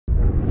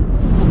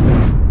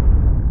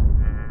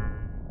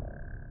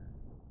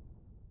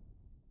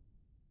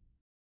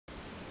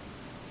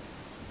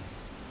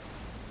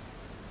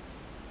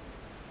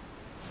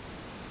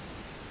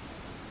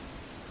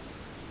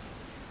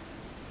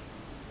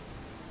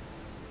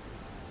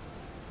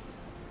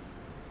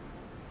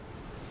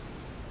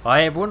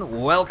Hi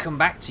everyone, welcome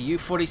back to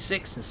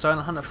E31 and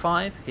Silent Hunter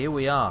 5. Here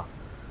we are.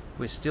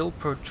 We're still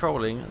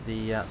patrolling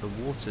the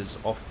waters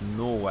off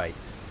Norway.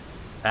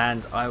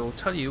 And I will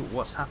tell you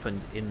what's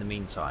happened in the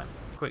meantime.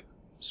 Quick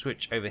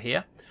switch over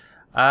here.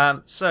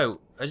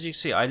 So, as you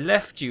see, I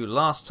left you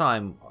last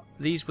time.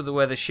 These were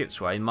where the ships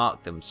were. I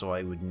marked them so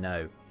I would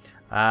know.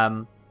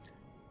 And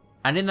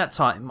in that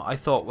time, I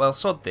thought, well,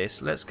 sod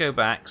this. Let's go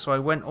back. So I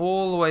went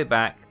all the way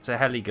back to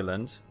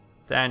Heligoland,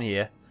 down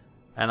here.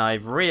 And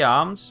I've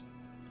rearmed.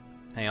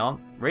 Hang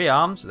on,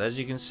 rearmed, as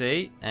you can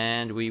see,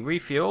 and we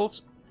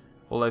refueled,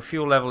 although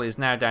fuel level is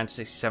now down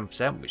to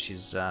 67%, which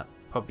is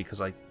probably because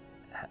I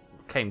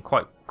came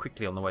quite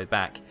quickly on the way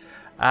back.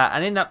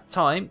 And in that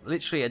time,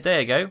 literally a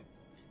day ago,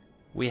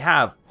 we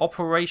have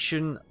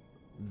Operation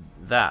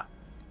that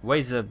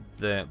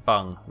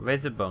Wezerbung,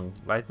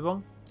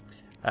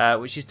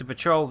 which is to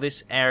patrol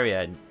this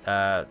area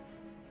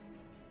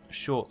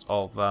short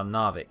of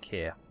Narvik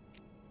here.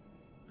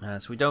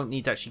 So we don't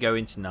need to actually go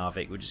into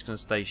Narvik, we're just going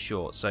to stay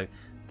short. So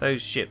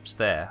those ships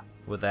there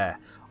were there.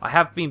 I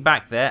have been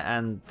back there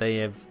and they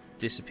have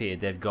disappeared,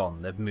 they've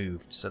gone, they've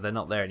moved, so they're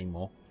not there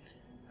anymore.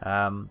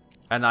 And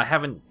I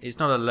haven't, it's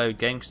not a load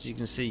game because you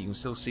can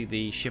still see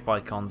the ship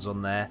icons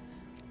on there,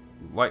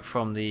 right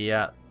from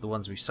the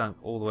ones we sunk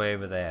all the way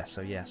over there. So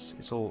yes,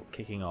 it's all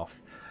kicking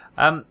off.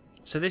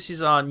 So this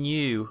is our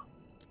new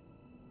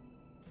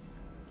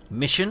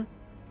mission.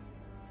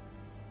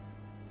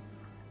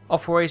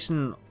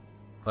 Operation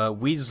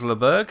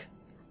Weislerberg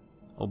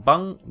or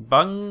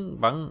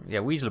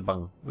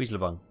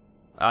Weislerbung.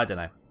 I don't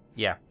know.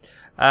 Yeah.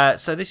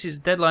 So this is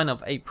deadline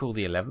of April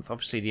the 11th.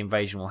 Obviously the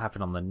invasion will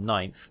happen on the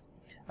 9th.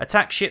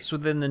 Attack ships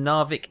within the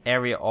Narvik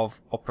area of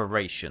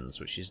operations,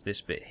 which is this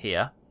bit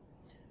here.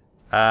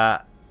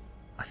 I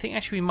think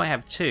actually we might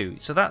have two.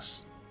 So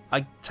that's,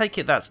 I take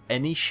it that's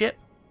any ship.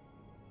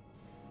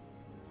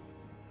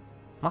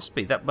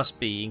 That must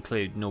be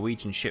include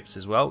Norwegian ships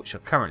as well, which are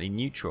currently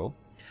neutral.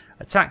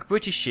 Attack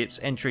British ships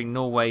entering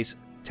Norway's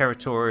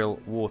territorial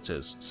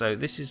waters. So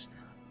this is,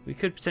 we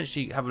could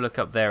potentially have a look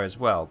up there as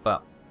well,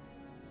 but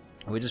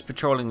we're just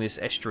patrolling this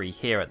estuary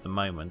here at the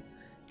moment.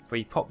 If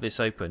we pop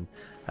this open,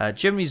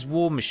 Germany's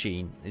war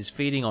machine is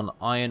feeding on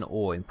iron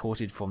ore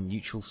imported from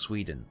neutral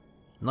Sweden,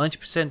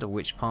 90% of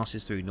which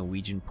passes through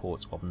Norwegian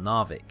port of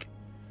Narvik.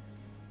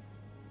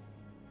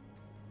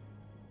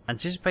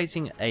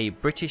 Anticipating a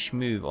British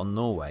move on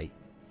Norway,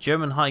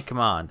 German High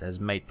Command has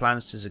made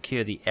plans to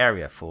secure the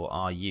area for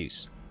our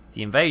use.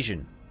 The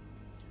invasion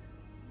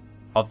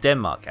of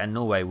Denmark and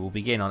Norway will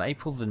begin on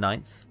April the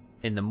 9th.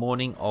 In the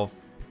morning, of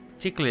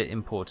particular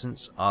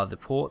importance are the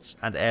ports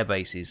and air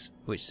bases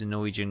which the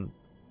Norwegian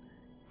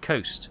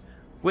coast,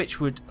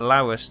 which would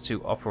allow us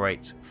to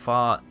operate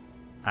far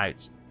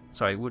out.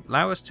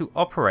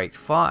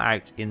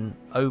 In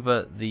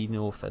over the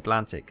North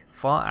Atlantic.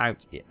 Far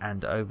out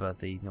and over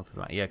the North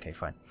Atlantic. Yeah, okay,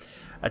 fine.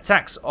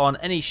 Attacks on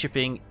any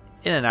shipping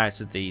in and out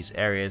of these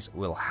areas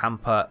will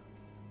hamper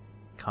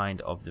any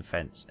kind of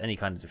defense.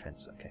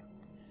 Okay.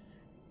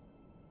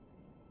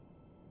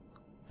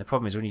 The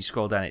problem is when you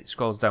scroll down, it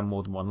scrolls down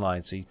more than one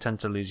line, so you tend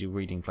to lose your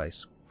reading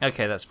place.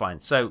 Okay, that's fine.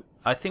 So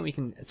I think we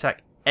can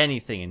attack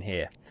anything in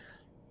here.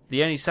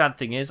 The only sad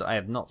thing is I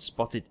have not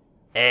spotted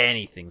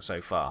anything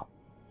so far.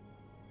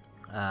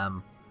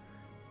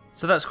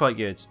 So that's quite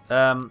good.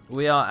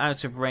 We are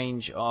out of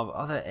range of.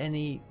 Are there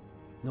any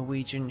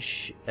Norwegian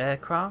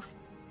aircraft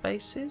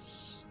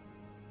bases?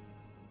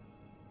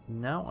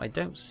 No, I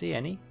don't see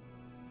any.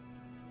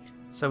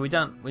 So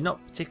we're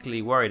not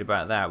particularly worried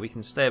about that. We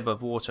can stay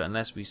above water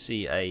unless we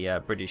see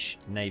a British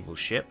naval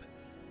ship.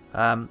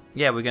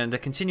 Yeah, we're going to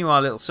continue our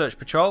little search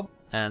patrol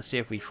and see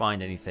if we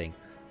find anything.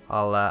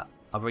 I'll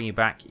bring you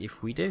back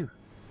if we do.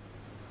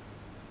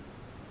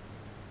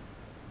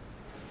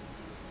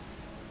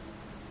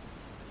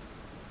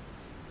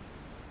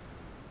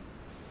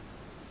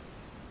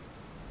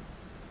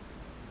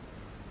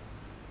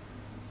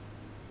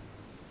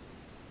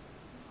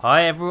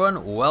 Hi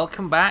everyone,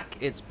 welcome back.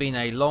 It's been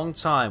a long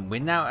time. We're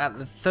now at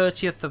the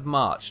 30th of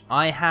March.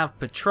 I have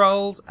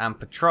patrolled and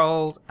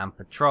patrolled and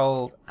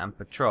patrolled and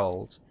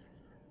patrolled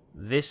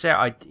this area.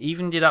 I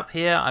even did up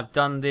here. I've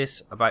done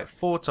this about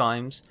 4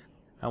 times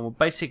and we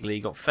basically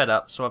got fed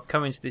up, so I've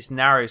come into this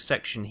narrow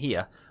section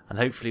here and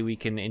hopefully we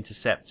can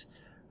intercept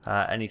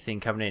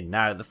anything coming in.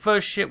 Now the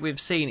first ship we've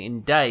seen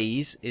in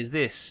days is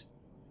this.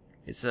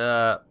 It's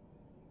a,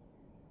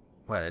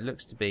 well, it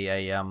looks to be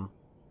a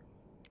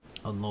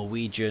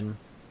Norwegian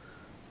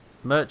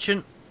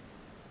merchant.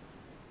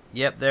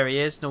 Yep, there he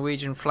is,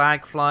 Norwegian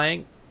flag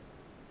flying.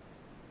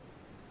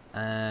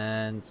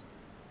 And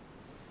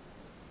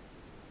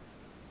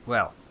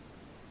well,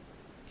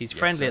 he's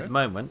friendly at the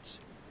moment.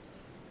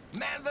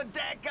 Man the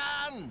deck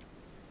gun!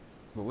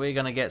 But we're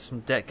going to get some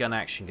deck gun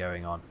action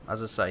going on.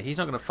 As I say, he's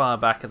not going to fire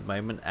back at the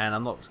moment, and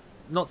I'm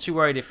not too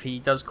worried if he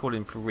does call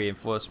in for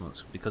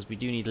reinforcements, because we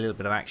do need a little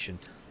bit of action.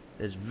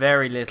 There's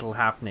very little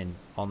happening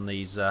on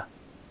these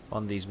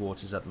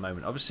waters at the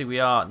moment. Obviously we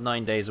are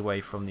 9 days away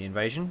from the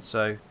invasion,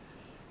 so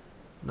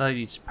no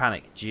need to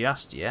panic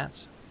just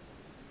yet.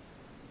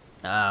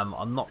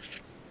 I'm not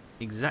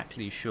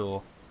exactly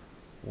sure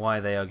why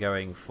they are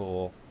going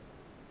for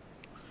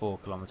 4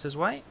 kilometers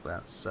away.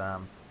 That's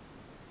a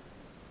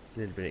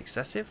little bit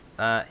excessive.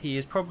 He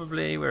is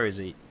probably, where is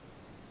he?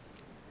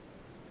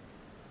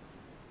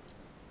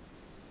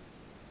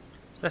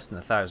 Less than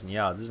 1,000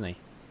 yards, isn't he?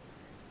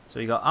 So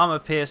we got armor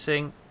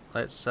piercing.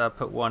 Let's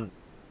put one.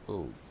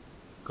 Oh,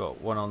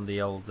 got one on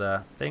the old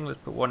thing. Let's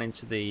put one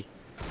into the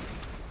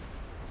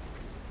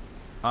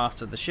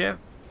after the ship.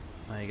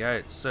 There you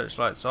go.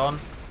 Searchlights on.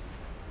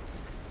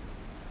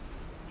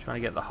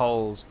 Trying to get the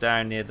holes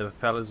down near the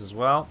propellers as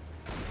well.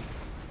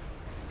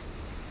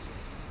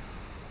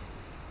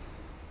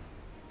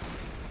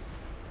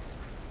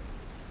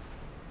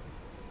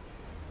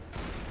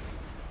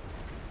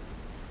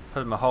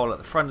 Put him a hole at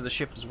the front of the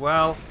ship as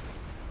well.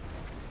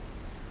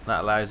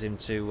 That allows him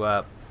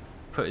to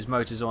put his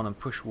motors on and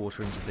push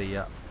water into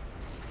the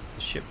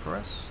ship for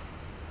us.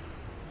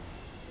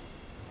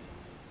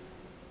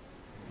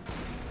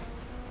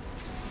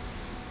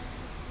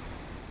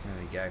 There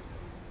we go.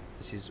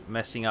 This is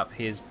messing up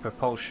his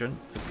propulsion.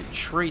 A good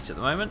treat at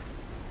the moment.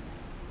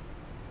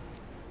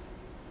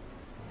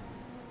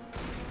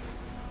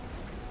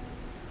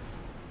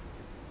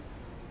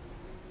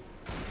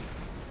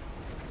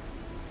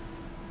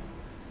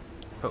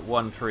 Put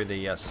one through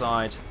the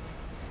side.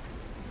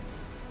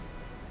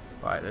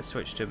 Right, let's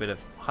switch to a bit of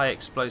high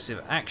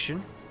explosive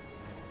action.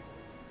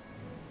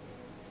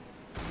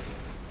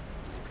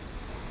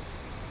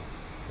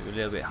 Maybe a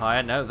little bit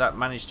higher. No, that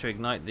managed to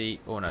ignite the...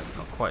 Oh no,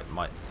 not quite.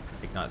 Might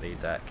ignite the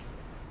deck.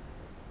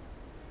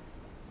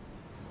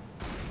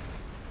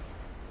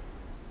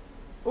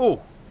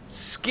 Oh,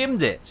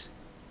 skimmed it.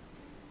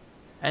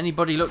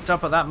 Anybody looked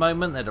up at that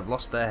moment, they'd have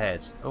lost their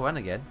heads. Oh, and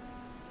again.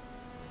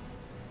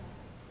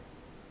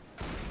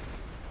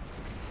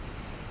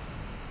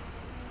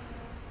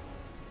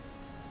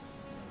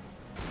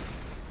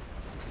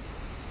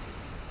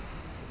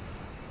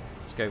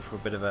 Let's go for a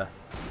bit of a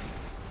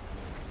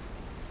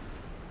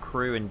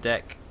crew and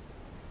deck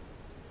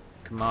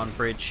command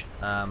bridge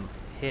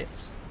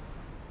hit.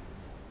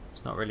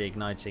 It's not really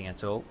igniting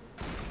at all.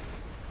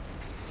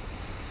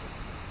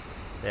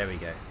 There we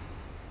go.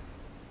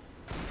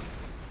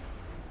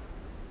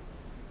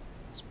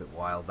 It's a bit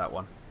wild, that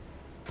one.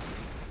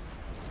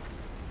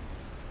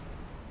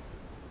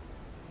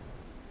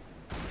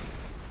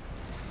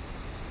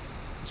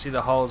 You see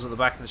the holes at the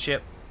back of the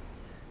ship,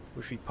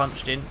 which we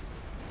punched in.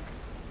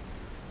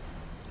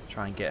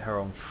 Try and get her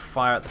on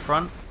fire at the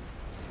front.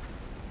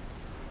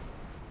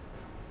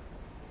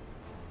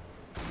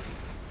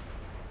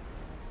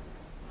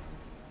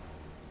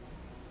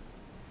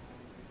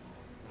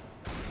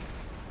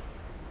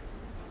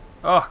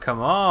 Oh, come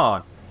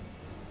on!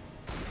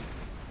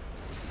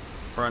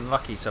 We're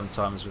unlucky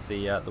sometimes with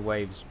the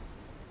waves.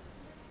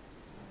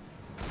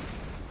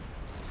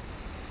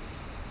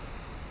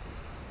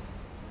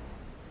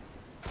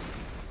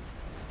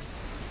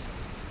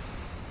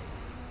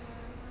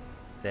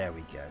 There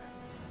we go.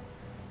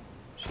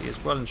 She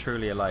is well and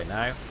truly alight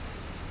now.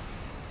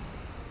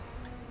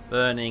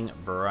 Burning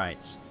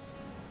bright.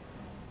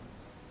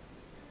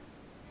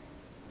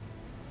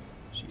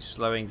 She's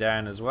slowing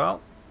down as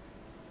well.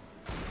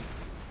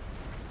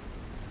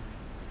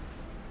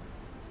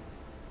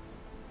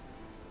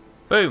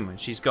 Boom!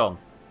 And she's gone.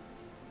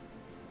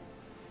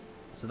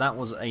 So that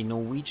was a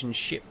Norwegian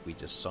ship we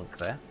just sunk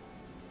there.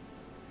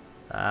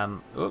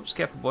 Oops,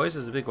 careful boys,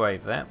 there's a big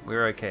wave there.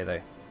 We're okay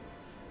though.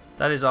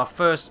 That is our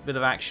first bit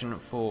of action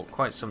for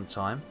quite some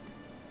time.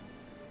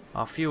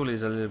 Our fuel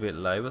is a little bit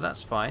low, but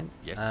that's fine.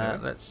 Yes, sir.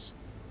 Let's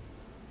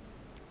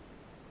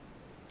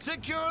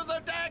Secure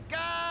the deck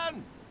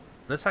gun!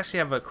 let's actually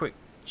have a quick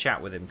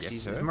chat with him because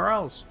Yes, his sir.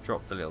 morale's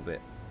dropped a little bit.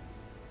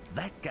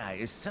 That guy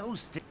is so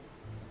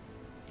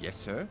Yes,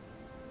 sir.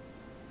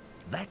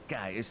 That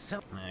guy is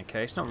so...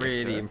 Okay, it's not Yes,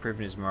 really sir.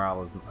 improving his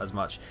morale as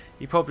much.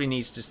 He probably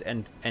needs to just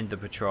end the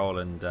patrol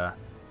and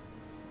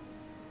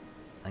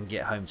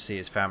get home to see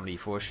his family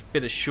for a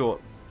bit of shore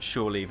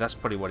leave. That's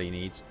probably what he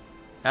needs.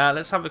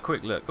 Let's have a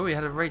quick look. Oh, we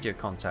had a radio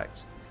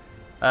contact.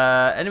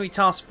 Enemy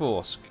task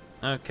force.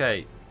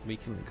 Okay, we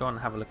can go and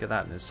have a look at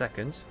that in a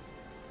second.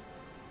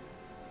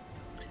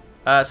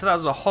 So that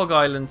was a Hog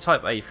Island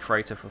Type A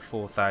freighter for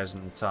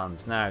 4,000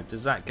 tons. Now,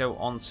 does that go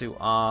onto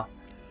our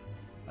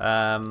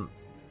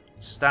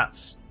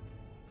stats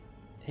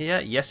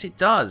here? Yes, it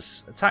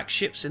does. Attack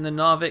ships in the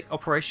Narvik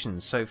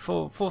operations. So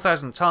for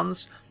 4,000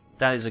 tons,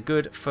 that is a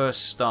good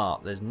first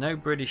start. There's no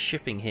British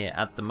shipping here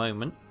at the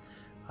moment.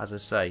 As I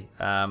say,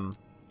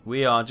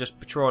 we are just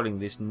patrolling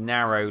this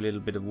narrow little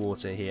bit of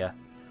water here,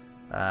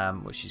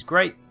 which is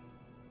great.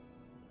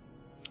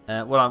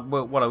 What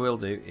I will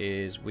do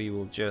is we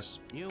will just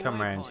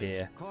come around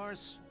here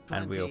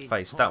and we'll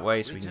face that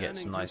way so we can get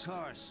some nice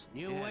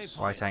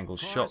right angle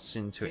shots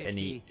into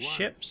any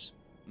ships.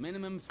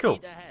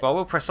 Cool. Well,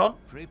 we'll press on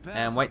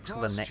and wait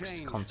till the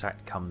next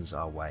contact comes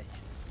our way.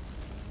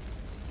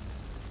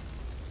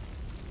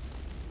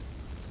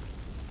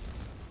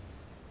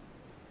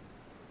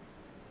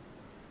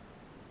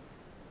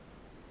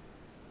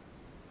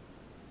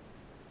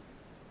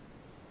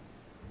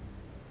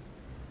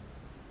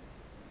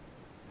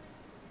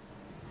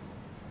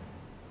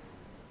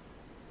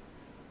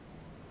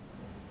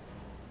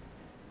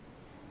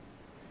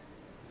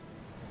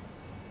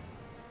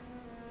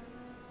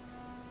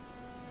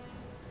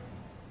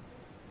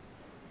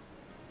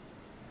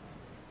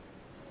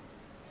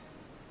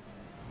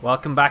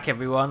 Welcome back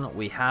everyone,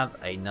 we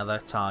have another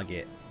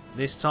target.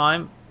 This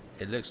time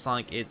it looks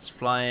like it's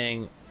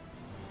flying.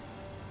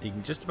 You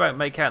can just about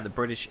make out the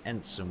British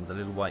ensign with a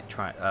little white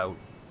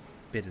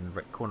bit in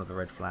the corner of the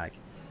red flag.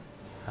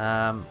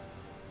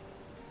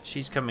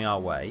 She's coming our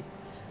way.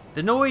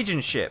 The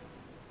Norwegian ship,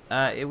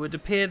 it would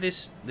appear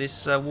this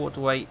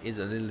waterway is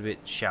a little bit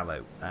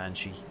shallow and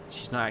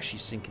she's not actually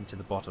sinking to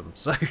the bottom,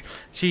 so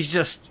she's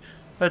just,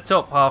 her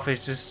top half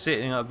is just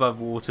sitting above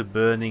water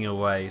burning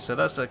away, so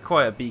that's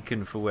quite a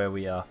beacon for where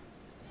we are.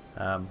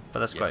 But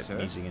that's quite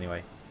amusing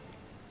anyway.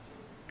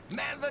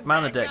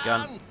 Man the deck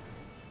gun.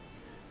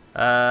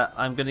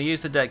 I'm going to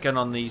use the deck gun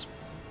on these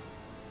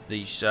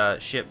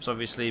ships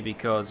obviously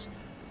because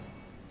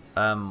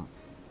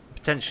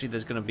potentially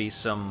there's going to be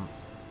some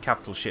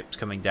capital ships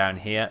coming down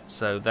here,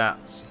 so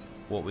that's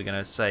what we're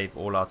going to save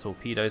all our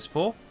torpedoes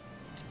for.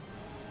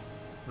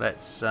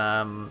 Let's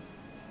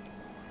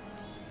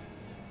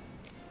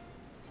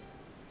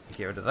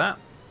get rid of that.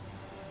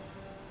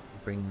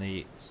 Bring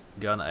the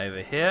gun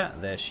over here.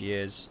 There she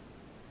is.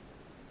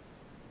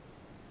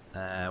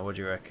 What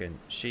do you reckon?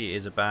 She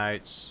is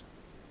about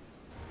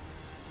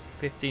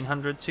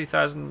 1,500,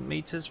 2,000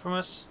 meters from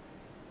us.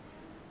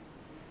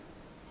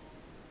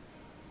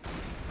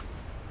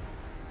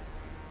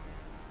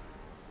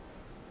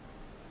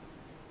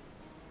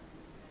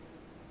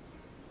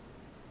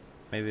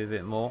 Maybe a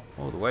bit more.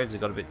 Oh, the waves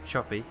have got a bit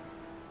choppy.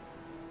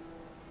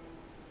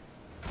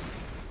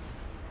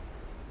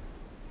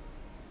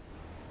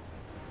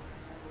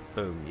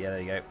 Boom, yeah, there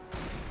you go.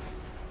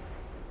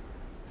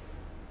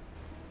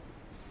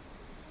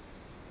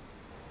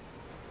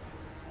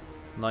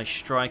 Nice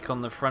strike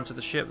on the front of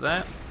the ship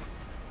there.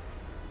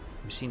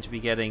 We seem to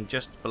be getting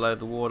just below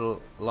the water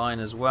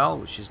line as well,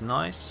 which is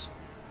nice.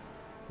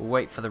 We'll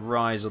wait for the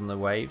rise on the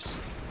waves.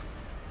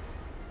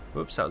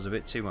 Whoops, that was a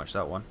bit too much,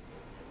 that one.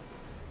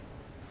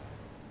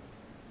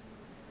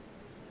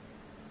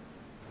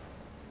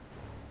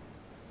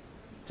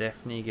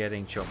 Definitely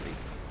getting choppy.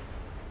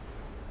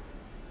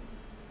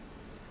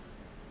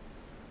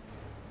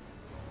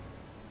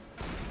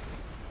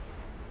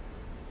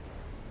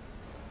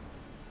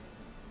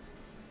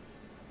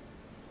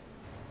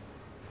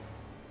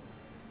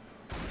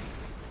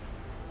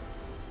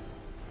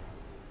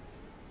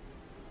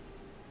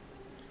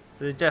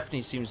 So it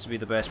definitely seems to be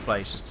the best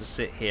place just to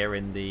sit here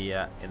in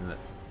the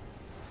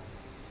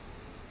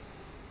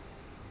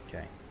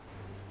okay.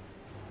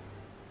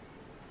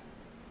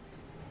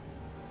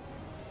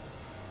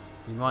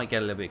 We might get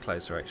a little bit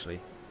closer actually.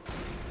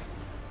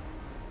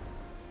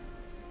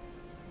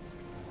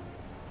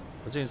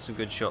 We're doing some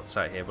good shots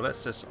out here, but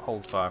let's just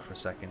hold fire for a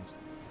second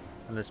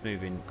and let's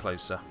move in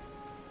closer.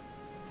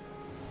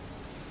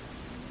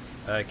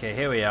 Okay,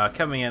 here we are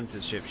coming into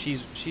the ship.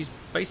 She's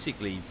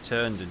basically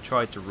turned and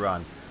tried to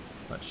run,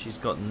 but she's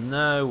got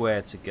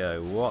nowhere to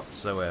go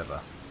whatsoever.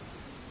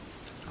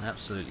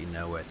 Absolutely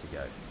nowhere to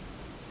go.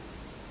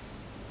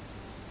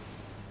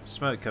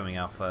 Smoke coming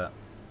off her.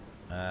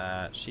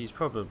 She's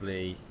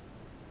probably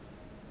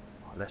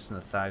less than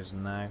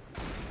 1,000 now.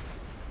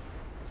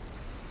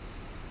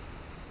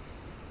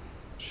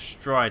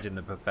 Striding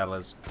the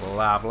propellers.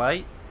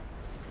 Lovely.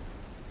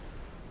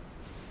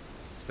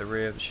 To the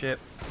rear of the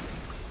ship.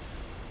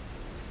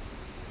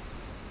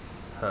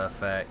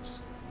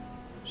 Perfect.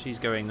 She's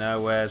going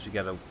nowhere as we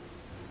get a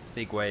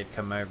big wave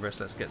come over us.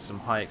 Let's get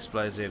some high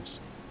explosives.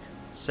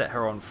 Set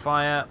her on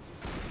fire.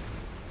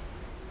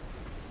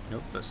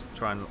 Nope, let's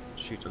try and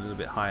shoot a little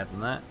bit higher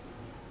than that.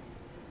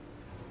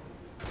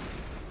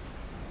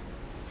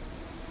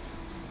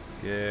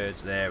 Good,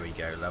 there we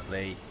go,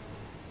 lovely.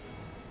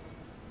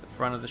 The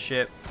front of the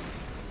ship.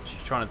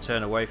 She's trying to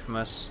turn away from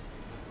us.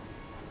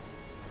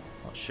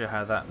 Not sure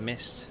how that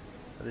missed,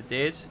 but it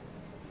did.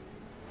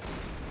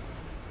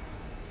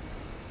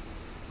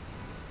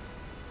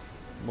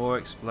 More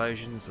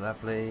explosions,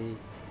 lovely.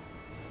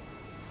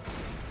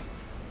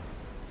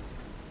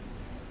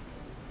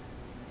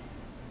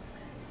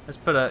 Let's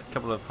put a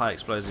couple of high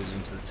explosives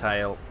into the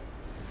tail.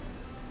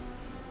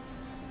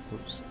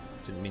 Oops,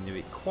 didn't mean to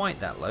be quite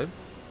that low.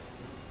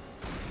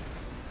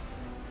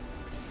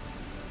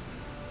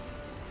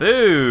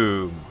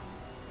 Boom!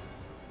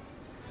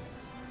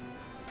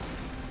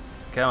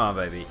 Come on,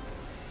 baby.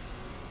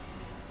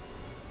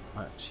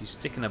 Right, she's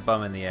sticking her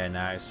bum in the air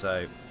now,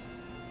 so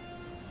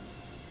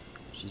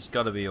she's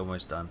got to be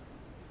almost done.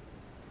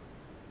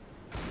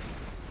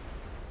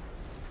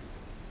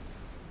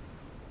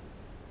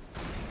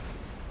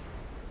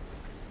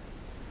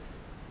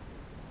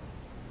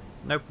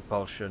 No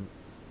propulsion.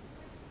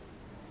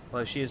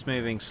 Well, she is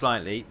moving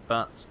slightly,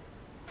 but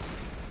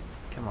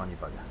come on, you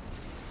bugger.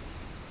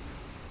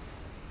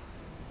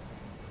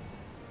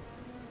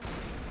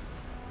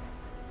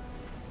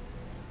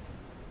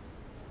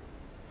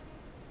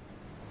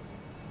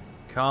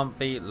 Can't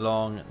be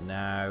long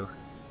now.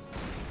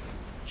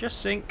 Just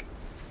sink.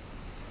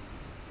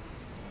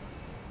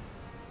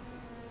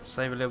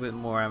 Save a little bit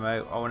more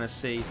ammo. I want to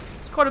see.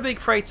 It's quite a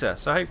big freighter,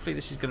 so hopefully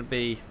this is going to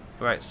be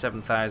about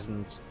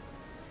 7,000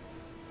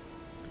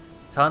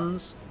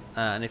 tons.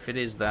 And if it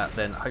is that,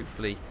 then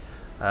hopefully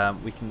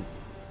We can...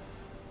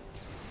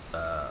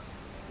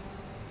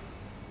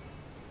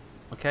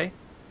 okay.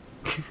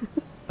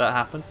 That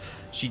happened.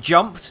 She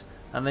jumped,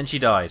 and then she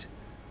died.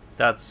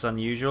 That's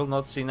unusual,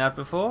 not seen that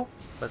before.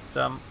 But,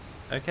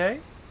 okay.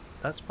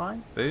 That's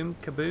fine. Boom,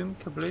 kaboom,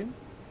 kabloom.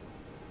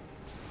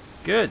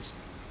 Good.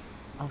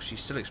 Oh,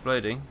 she's still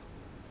exploding.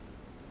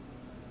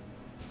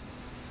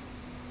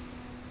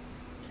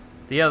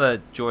 The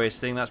other joyous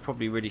thing, that's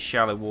probably really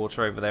shallow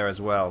water over there as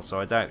well, so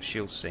I doubt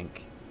she'll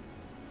sink.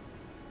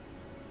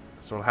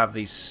 So we'll have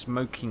these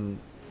smoking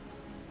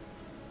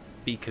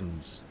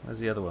beacons. Where's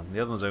the other one? The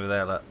other one's over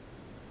there, look.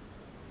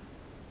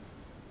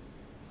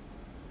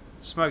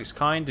 Smoke's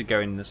kind of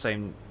going in the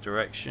same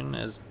direction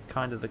as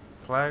kind of the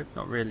cloud.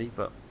 Not really,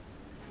 but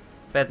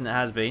better than it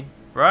has been.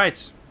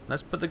 Right,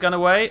 let's put the gun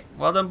away.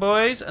 Well done,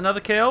 boys. Another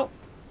kill.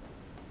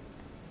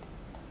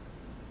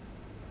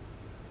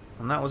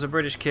 And that was a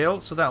British kill,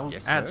 so that will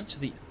add to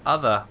the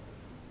other.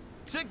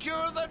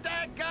 Secure the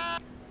deck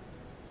gun!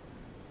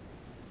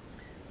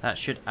 That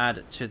should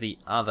add to the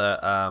other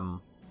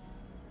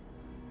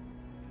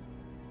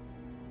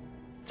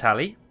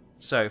tally.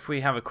 So if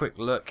we have a quick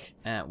look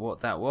at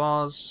what that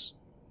was.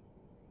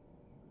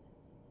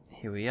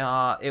 Here we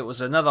are. It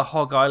was another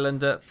Hog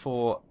Islander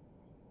for...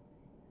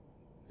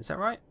 Is that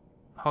right?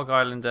 Hog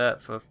Islander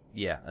for...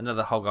 Yeah,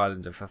 another Hog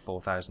Islander for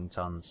 4,000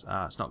 tons.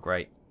 It's not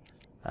great.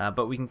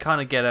 But we can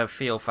kind of get a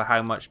feel for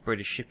how much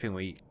British shipping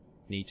we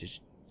need to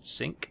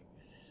sink.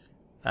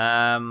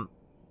 Oh,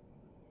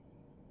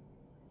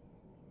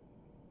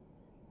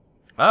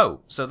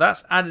 so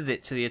that's added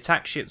it to the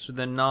attack ships with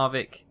the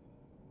Narvik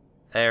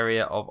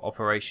area of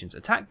operations.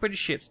 Attack British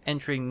ships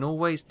entering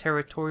Norway's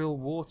territorial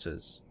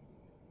waters.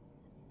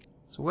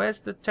 So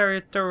where's the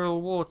territorial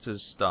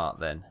waters start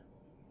then?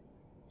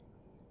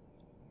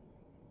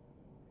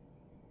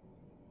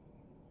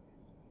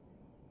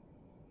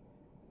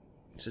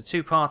 It's a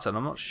two-parter and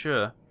I'm not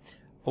sure.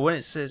 Or when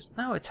it says,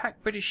 no,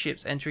 attack British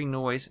ships entering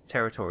Norway's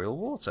territorial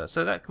water.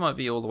 So that might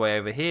be all the way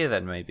over here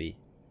then maybe.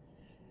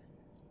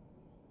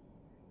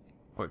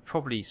 Or it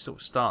probably sort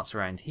of starts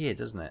around here,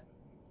 doesn't it?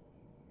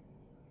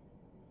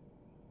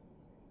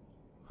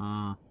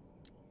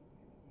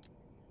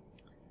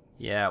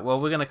 Yeah,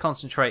 well, we're going to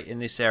concentrate in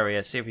this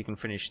area, see if we can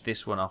finish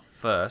this one off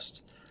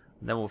first.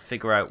 And then we'll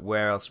figure out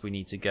where else we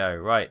need to go.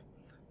 Right.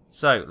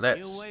 So,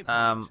 let's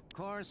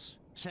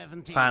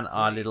plan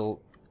our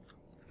little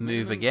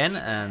move again,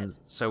 and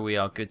so we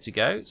are good to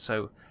go.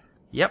 So,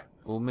 yep,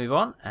 we'll move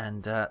on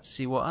and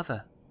see what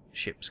other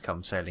ships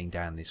come sailing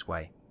down this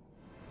way.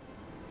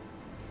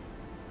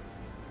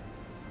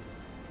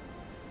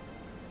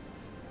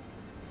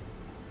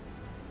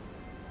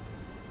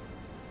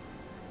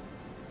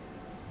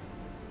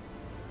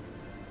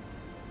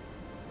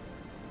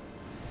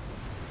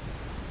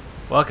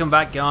 Welcome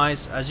back,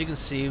 guys. As you can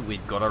see,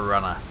 we've got a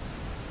runner.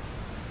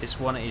 This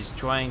one is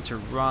trying to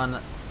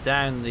run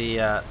down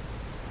the...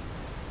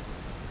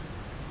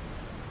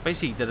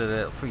 basically did a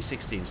little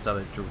 360 and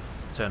started to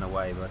turn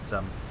away,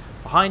 but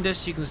behind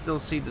us you can still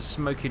see the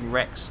smoking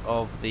wrecks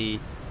of the...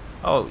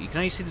 Oh, you can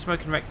only see the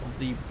smoking wreck of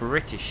the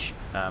British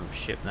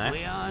ship now.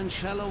 We are in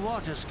shallow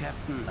waters,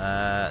 Captain.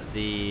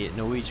 The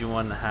Norwegian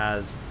one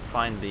has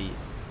finally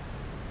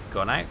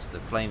gone out, the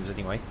flames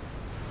anyway.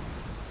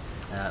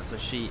 So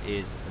she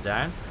is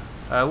down.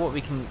 What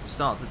we can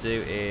start to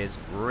do is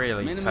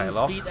really tail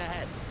off.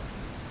 Ahead.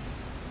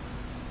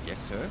 Yes,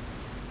 sir.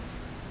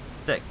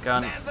 Deck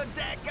gun. Man the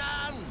deck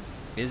gun!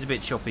 It is a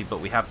bit choppy,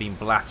 but we have been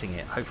blatting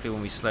it. Hopefully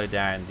when we slow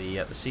down,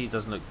 the sea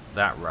doesn't look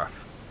that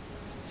rough.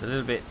 It's a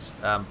little bit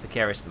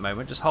precarious at the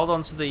moment. Just hold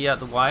on to the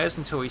wires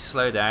until we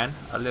slow down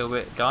a little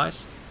bit,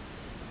 guys.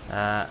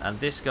 And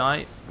this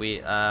guy,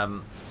 we...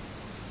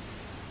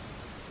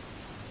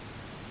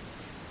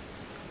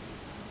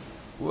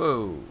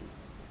 Whoa.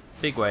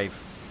 Big wave.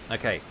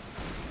 Okay.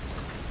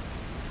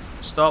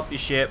 Stop your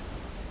ship.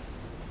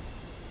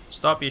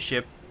 Stop your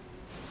ship.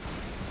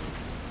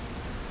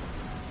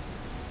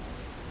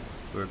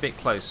 We're a bit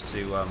close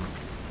to...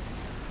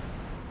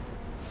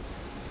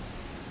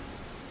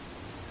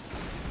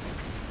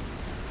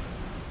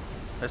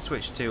 Let's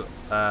switch to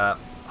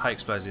high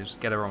explosives.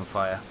 Get her on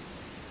fire.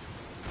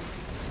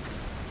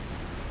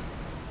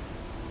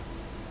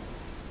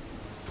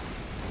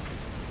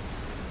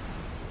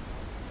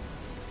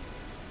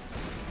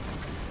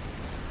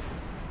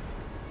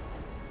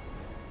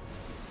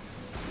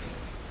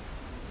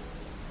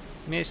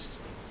 Missed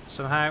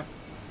somehow.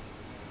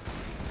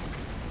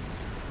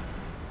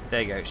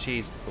 There you go,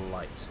 she's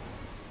light.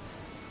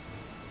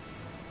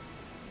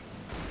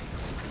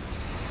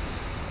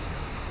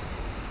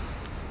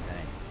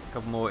 Okay, a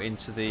couple more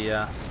into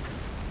the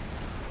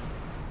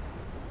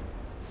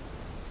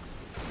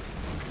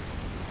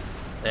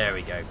there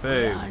we go,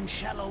 boom.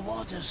 Shallow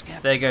waters,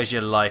 Captain. There goes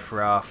your life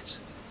raft.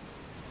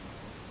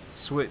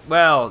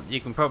 Well, you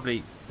can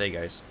probably... There you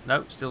goes.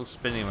 Nope, still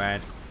spinning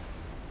around.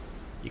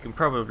 You can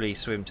probably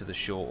swim to the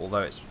shore,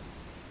 although it's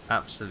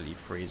absolutely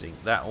freezing.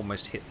 That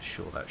almost hit the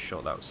shore, that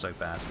shot. That was so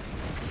bad.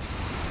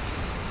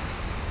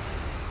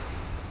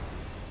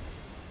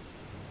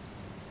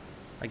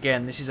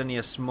 Again, this is only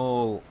a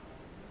small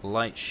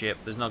light ship.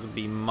 There's not going to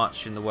be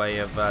much in the way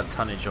of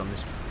tonnage on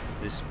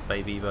this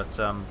baby, but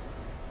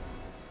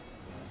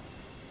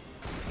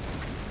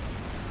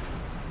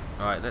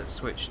alright, let's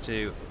switch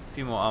to a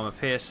few more armor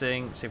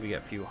piercing, see if we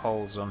get a few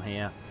holes on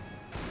here.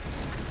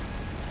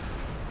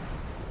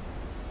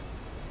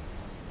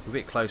 We're a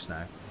bit close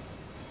now.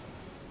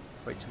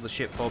 Wait till the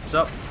ship bobs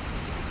up.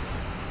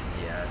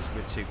 Yes,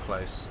 we're too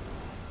close.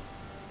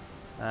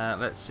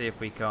 Let's see if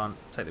we can't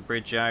take the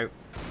bridge out.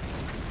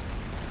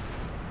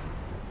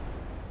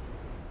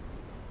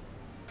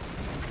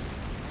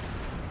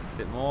 A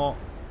bit more.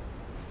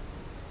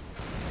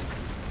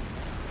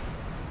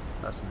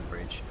 That's in the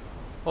bridge.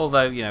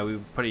 Although, you know, we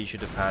probably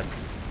should have had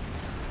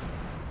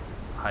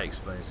high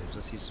explosives.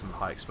 Let's use some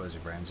high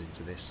explosive rounds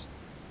into this.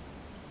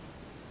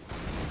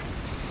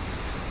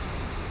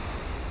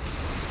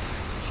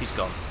 She's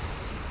gone.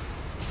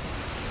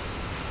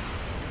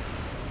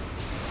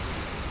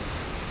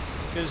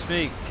 Goodness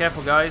me,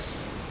 careful guys.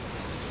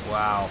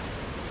 Wow.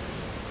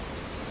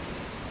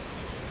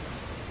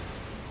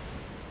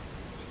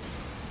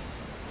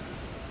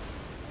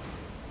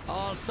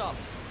 All stop.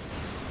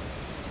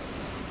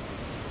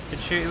 Good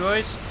shooting,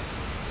 boys.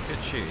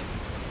 Good shooting.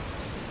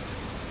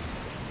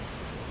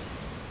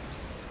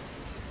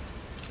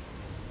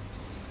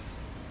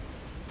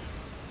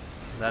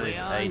 That is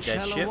a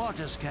dead ship.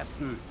 Waters,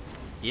 Captain.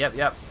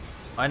 Yep.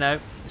 I know.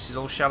 This is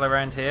all shallow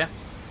around here.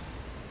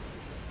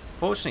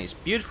 Fortunately, it's a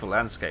beautiful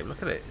landscape.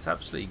 Look at it. It's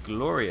absolutely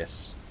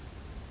glorious.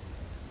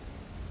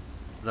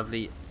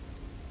 Lovely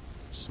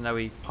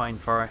snowy pine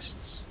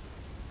forests.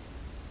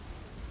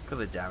 Look at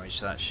the damage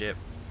to that ship.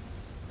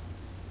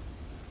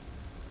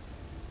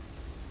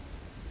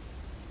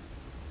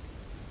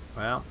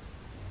 Well,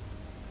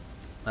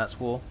 that's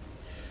war.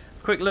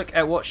 Quick look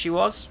at what she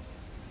was.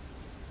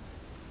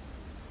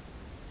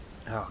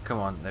 Oh, come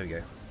on. There we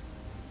go.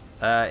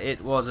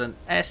 It was an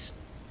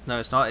No,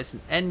 it's not. It's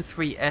an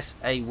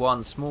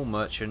N3SA1 small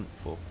merchant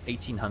for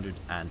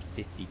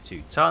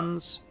 1,852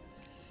 tons.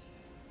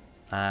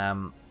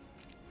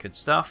 Good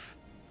stuff.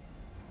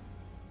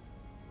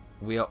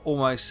 We are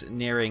almost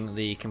nearing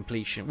the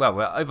completion. Well,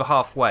 we're over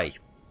halfway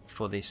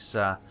for this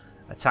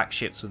attack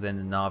ships within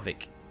the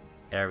Narvik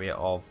area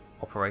of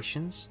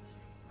operations.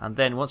 And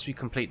then once we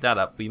complete that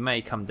up, we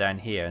may come down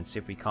here and see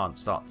if we can't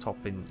start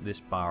topping this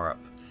bar up.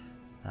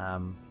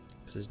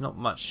 Because there's not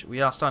much. We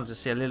are starting to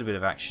see a little bit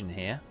of action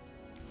here.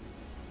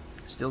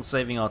 Still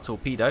saving our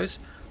torpedoes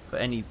for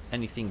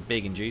anything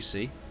big and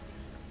juicy.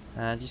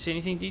 Do you see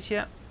anything,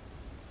 DT?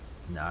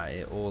 No,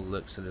 it all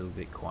looks a little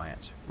bit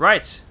quiet.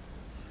 Right!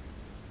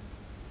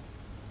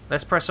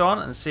 Let's press on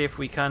and see if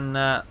we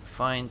can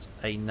find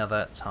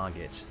another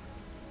target.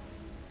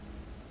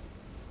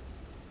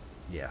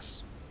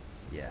 Yes.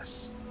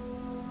 Yes.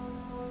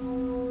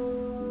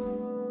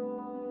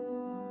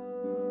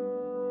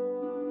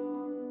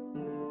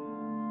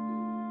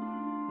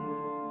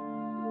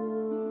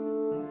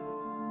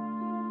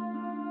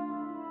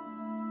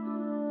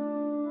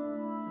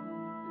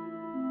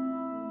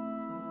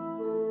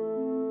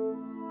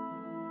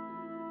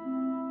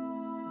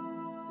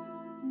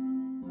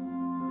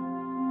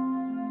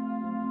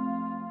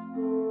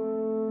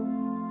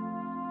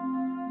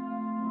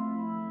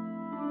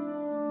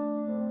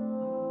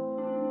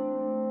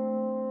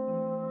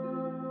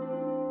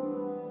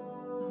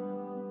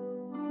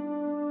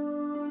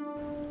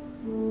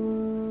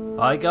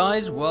 Hi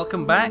guys,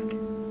 welcome back.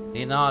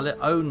 In our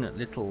own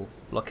little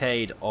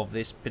blockade of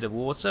this bit of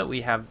water,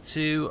 we have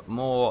two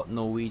more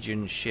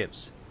Norwegian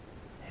ships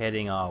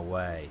heading our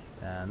way.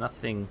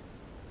 Nothing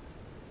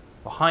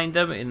behind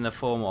them in the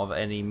form of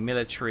any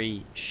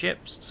military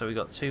ships, so we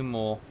got two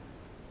more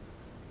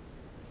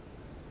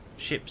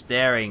ships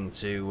daring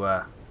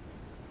to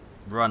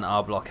run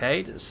our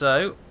blockade.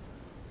 So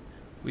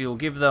we will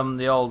give them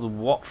the old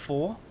what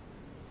for.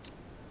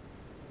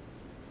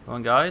 Come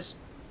on guys.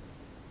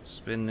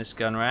 Spin this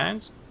gun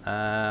round.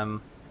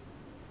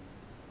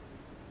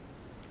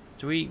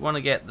 Do we want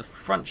to get the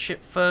front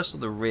ship first or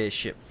the rear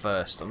ship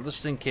first? I'm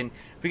just thinking,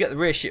 if we get the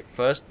rear ship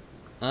first,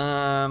 it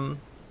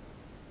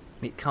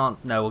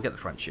can't. No, we'll get the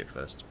front ship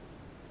first.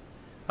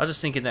 I was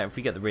just thinking that if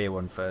we get the rear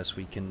one first,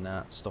 we can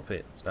stop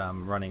it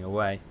running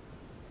away.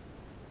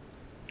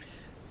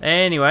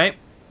 Anyway,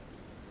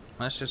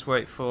 let's just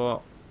wait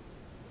for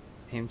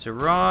him to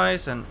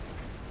rise and.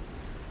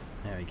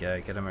 There we go,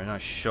 get him a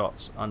nice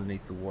shot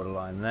underneath the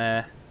waterline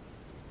there.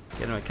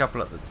 Get him a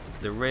couple at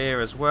the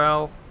rear as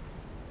well.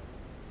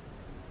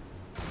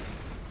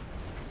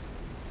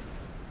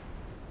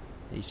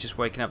 He's just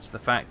waking up to the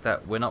fact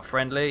that we're not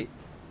friendly.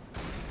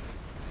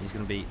 He's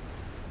going to be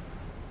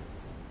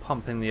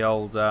pumping the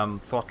old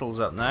throttles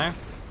up now.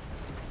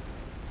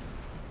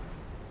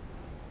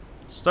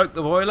 Stoke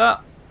the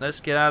boiler.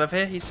 Let's get out of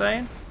here, he's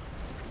saying.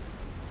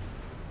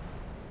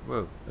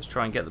 Whoa, let's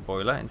try and get the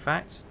boiler, in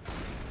fact.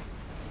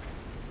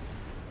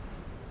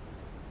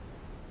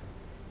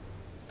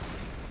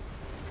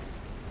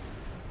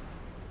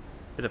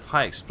 Bit of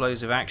high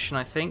explosive action,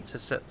 I think, to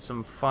set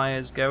some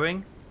fires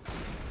going.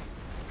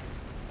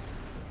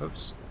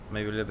 Oops,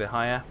 maybe a little bit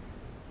higher.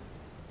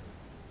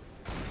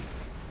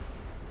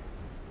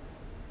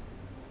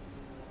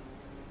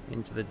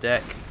 into the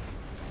deck.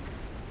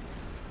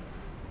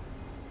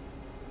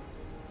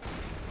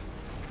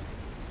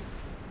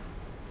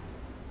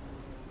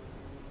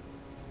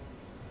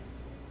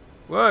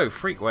 Whoa,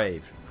 freak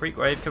wave. Freak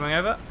wave coming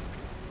over.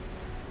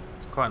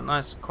 It's quite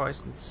nice, quite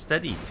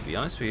steady to be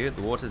honest with you.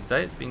 The water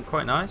today, it's been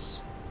quite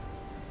nice.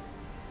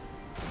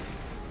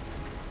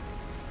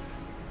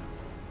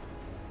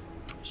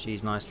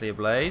 She's nicely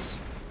ablaze.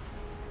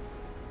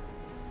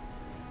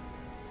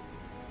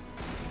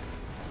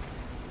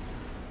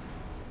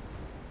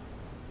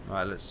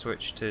 Right, let's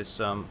switch to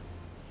some...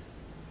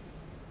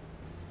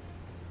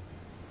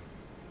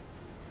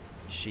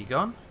 Is she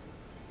gone?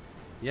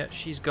 Yeah,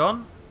 she's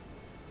gone.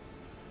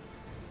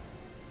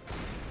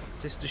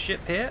 Sister ship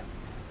here.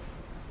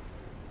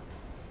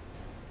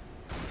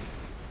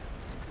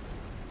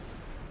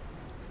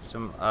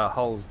 Some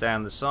holes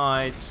down the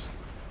sides.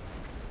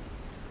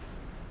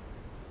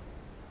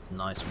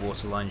 Nice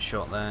waterline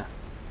shot there.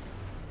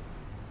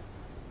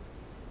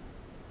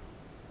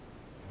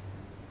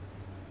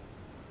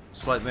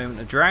 Slight moment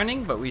of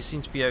drowning, but we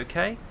seem to be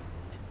okay.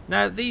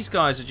 Now these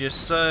guys are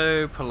just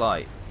so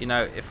polite. You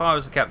know, if I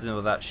was the captain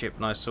of that ship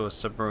and I saw a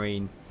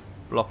submarine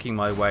blocking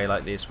my way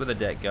like this with a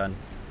deck gun,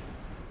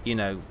 you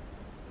know,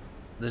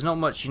 there's not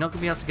much, you're not going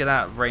to be able to get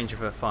out of range of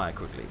her fire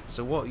quickly.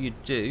 So what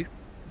you'd do,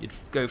 you'd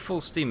go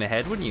full steam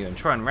ahead, wouldn't you, and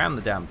try and ram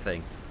the damn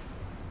thing.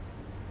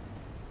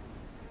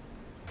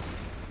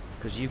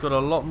 Because you've got a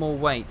lot more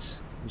weight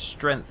and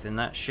strength in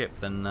that ship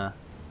than this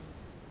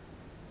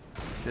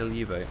little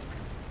U-boat.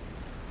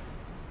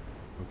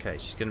 Okay,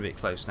 she's going to be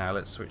close now.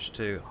 Let's switch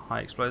to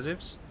high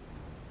explosives.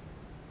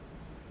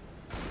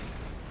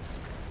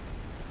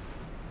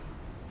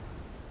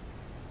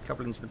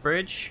 Couple into the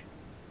bridge.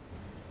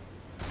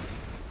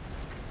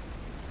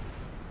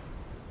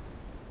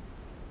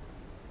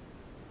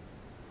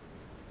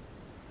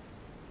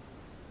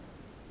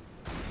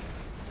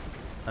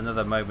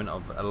 Another moment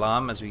of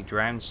alarm as we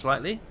drown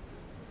slightly.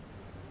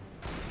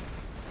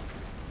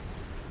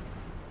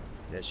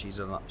 Yeah, she's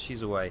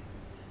away.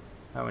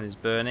 That one is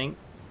burning.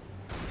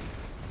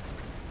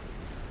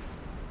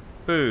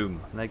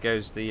 Boom! And there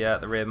goes the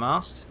rear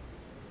mast,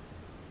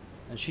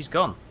 and she's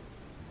gone.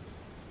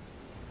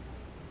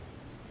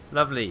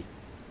 Lovely.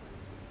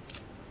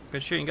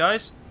 Good shooting,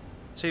 guys.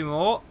 2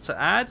 more to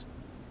add.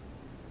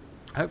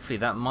 Hopefully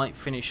that might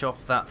finish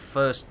off that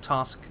first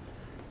task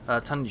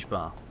tonnage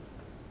bar,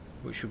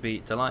 which would be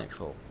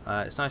delightful.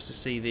 It's nice to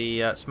see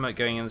the smoke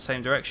going in the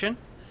same direction.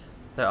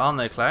 There are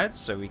no clouds,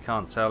 so we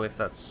can't tell if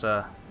that's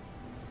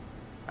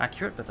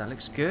accurate, but that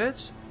looks good.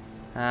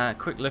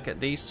 Quick look at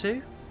these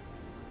two.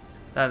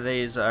 That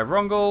is a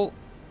Rongel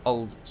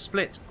Old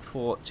Split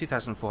for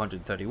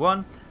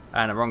 2,431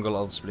 and a Rongel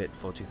Old Split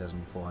for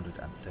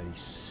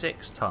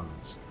 2,436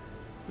 tons.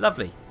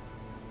 Lovely.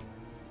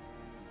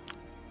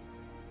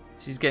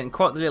 This is getting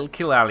quite the little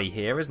kill alley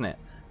here, isn't it?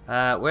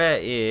 Where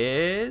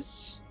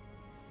is...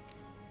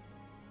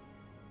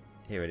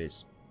 Here it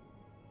is.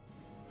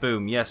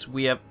 Boom. Yes,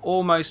 we have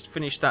almost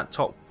finished that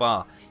top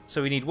bar.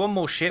 So we need one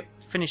more ship,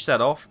 finish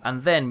that off,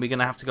 and then we're going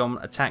to have to go and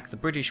attack the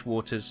British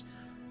waters.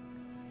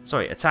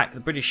 Sorry, attack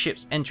the British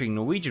ships entering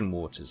Norwegian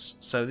waters.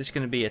 So this is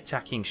going to be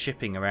attacking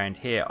shipping around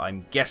here,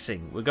 I'm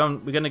guessing. We're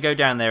going to go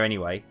down there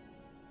anyway.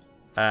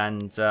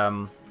 And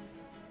I'm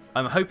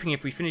hoping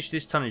if we finish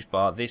this tonnage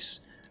bar,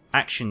 this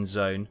action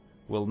zone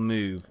will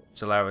move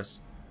to allow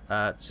us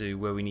to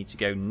where we need to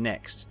go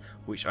next,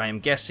 which I am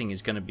guessing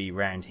is going to be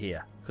around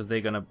here, because they're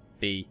going to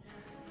be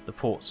the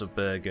ports of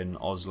Bergen,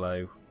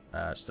 Oslo,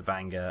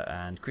 Stavanger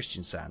and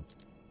Kristiansand.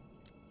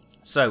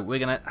 So we're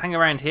going to hang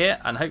around here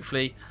and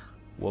hopefully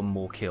one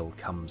more kill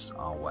comes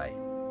our way.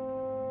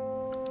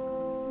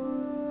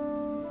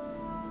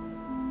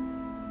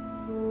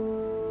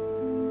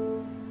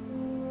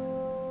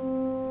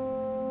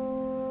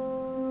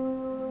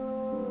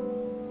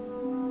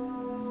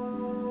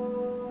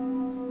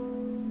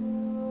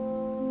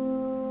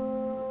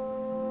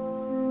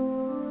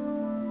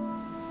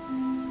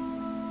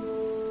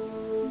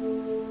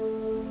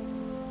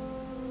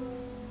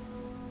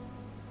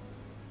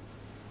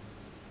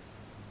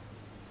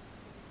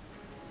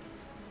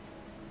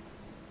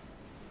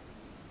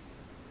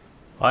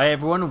 Hi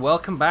everyone,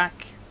 welcome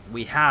back.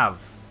 We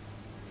have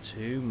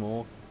 2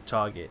 more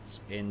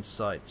targets in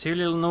sight. 2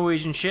 little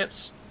Norwegian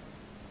ships,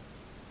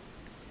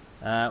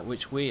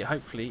 which we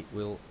hopefully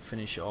will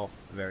finish off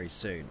very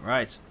soon.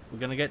 Right, we're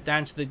going to get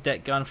down to the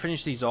deck gun,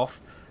 finish these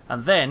off,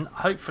 and then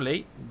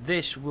hopefully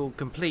this will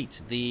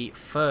complete the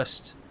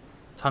first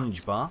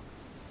tonnage bar.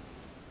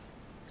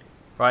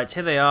 Right,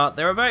 here they are.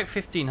 They're about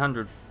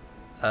 1,500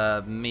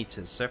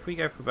 meters, so if we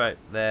go for about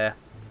there.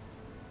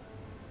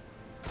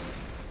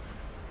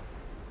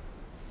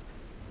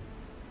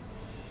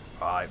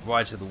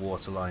 Right to the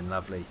waterline,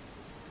 lovely.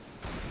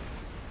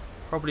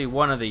 Probably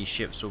one of these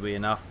ships will be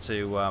enough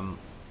to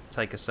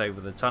take us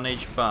over the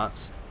tonnage,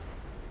 but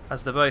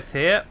as they're both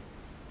here,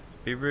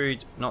 it'd be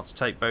rude not to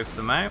take both of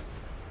them out.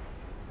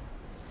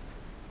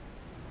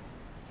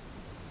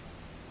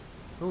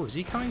 Oh, is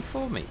he coming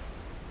for me?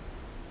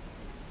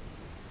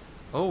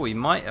 Oh, we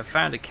might have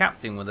found a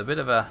captain with a bit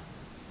of a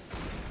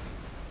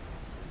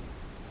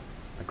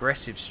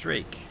aggressive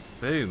streak.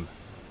 Boom.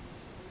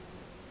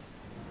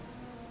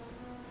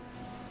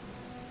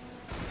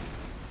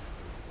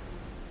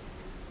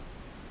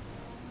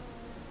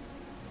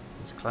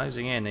 He's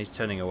closing in, he's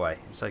turning away.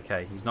 It's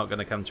okay, he's not going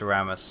to come to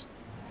ram us.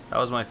 That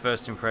was my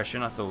first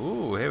impression. I thought,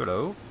 ooh,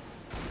 hello.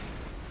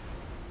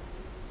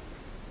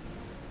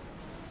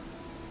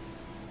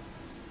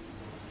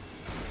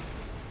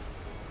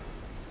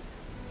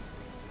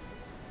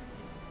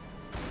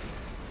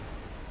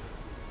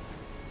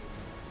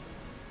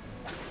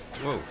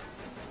 Whoa.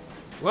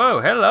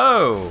 Whoa,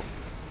 hello!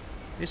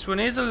 This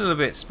one is a little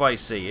bit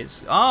spicy.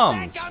 It's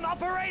armed. Deck gun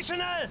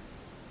operational!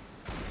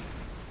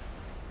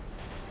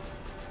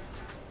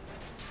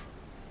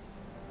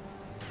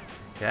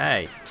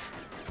 Okay.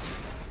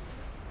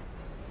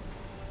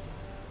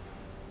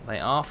 They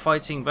are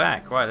fighting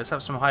back. Right, let's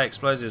have some high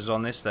explosives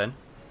on this then.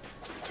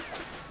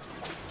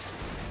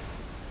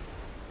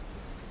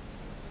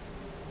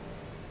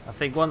 I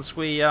think once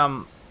we,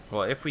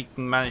 well, if we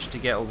can manage to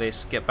get all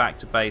this, get back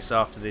to base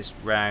after this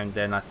round,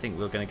 then I think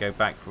we're going to go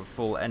back for a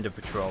full end of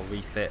patrol,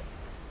 refit,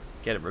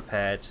 get it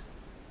repaired,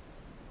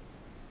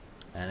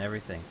 and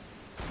everything.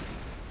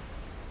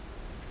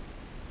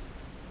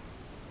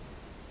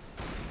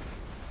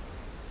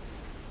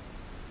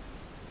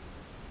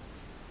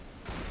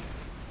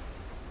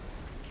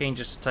 Keen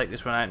just to take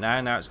this one out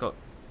now. Now it's got,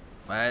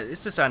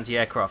 it's just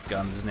anti-aircraft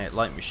guns, isn't it?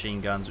 Light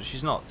machine guns, which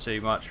is not too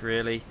much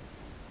really.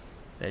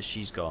 There,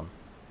 she's gone.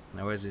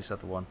 Now where's this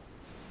other one?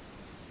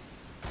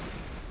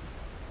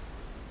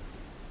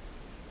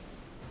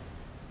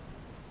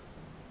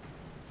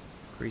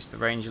 Increase the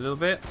range a little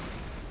bit.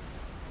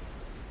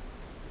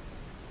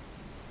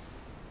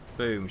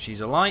 Boom, she's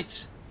a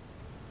light.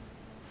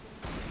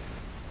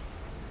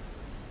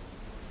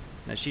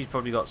 Now she's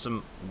probably got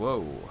some,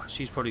 whoa,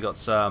 she's probably got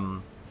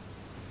some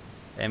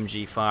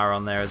MG fire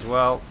on there as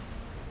well.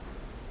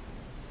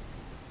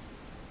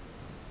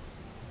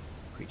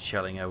 Quick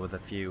shelling her with a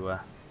few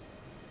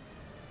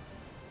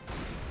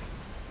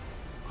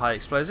high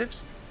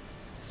explosives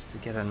just to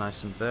get her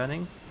nice and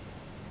burning.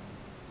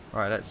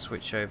 Right, let's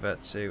switch over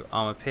to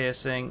armor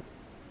piercing.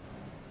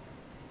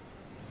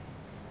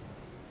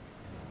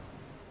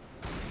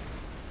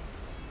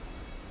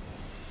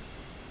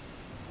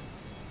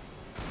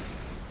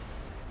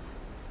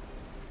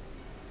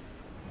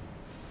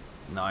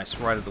 Nice,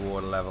 right at the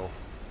water level.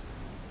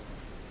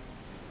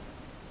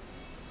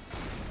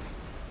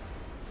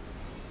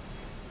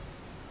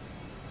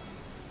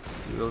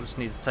 We'll just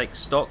need to take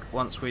stock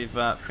once we've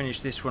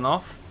finished this one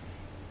off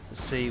to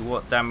see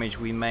what damage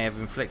we may have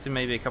inflicted.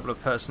 Maybe a couple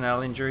of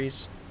personnel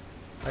injuries.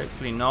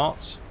 Hopefully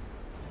not.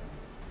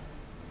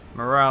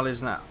 Morale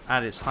isn't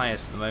at its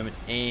highest at the moment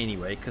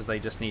anyway, because they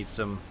just need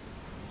some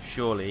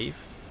shore leave.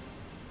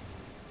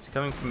 He's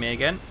coming from me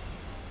again.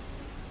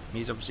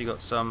 He's obviously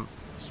got some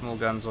small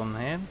guns on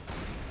here.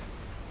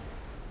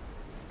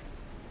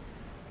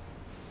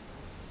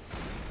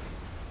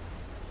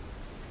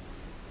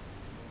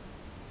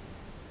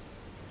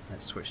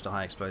 Let's switch to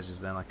high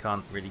explosives then. I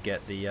can't really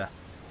get the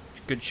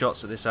good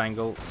shots at this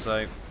angle,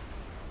 so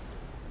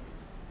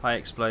high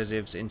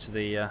explosives into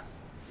the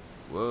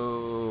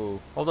whoa,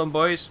 hold on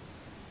boys.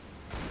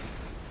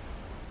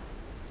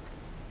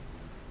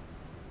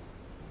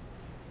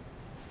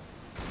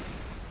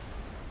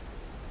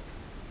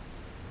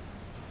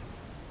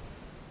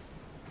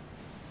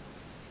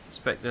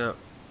 Expect a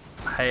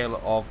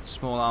hail of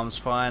small arms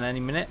fire in any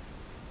minute.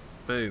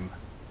 Boom.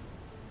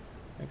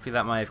 Hopefully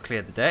that may have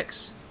cleared the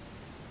decks.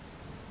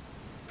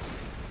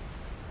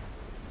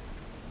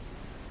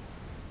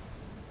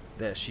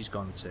 There, she's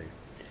gone too.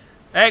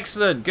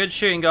 Excellent, good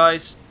shooting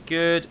guys,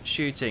 good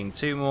shooting.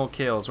 2 more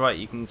kills. Right,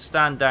 you can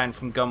stand down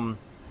from gun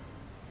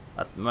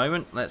at the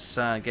moment. Let's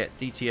get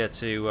DTR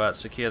to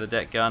secure the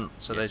deck gun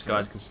so those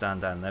guys can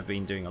stand down. They've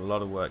been doing a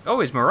lot of work. Oh,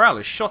 his morale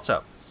is shot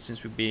up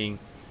since we've been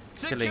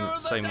killing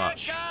so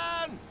much.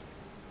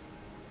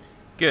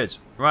 Good,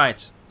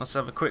 right, let's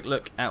have a quick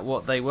look at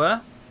what they were.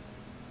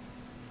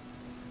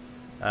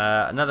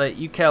 Another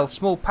UKL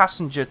small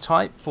passenger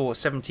type for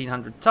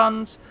 1700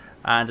 tons.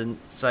 And the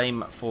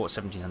same for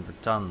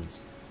 1700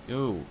 tons.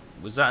 Ooh,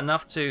 was that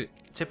enough to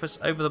tip us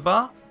over the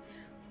bar?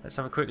 Let's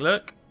have a quick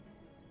look.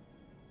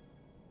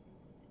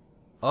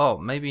 Oh,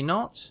 maybe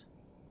not?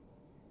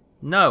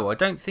 No, I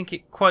don't think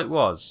it quite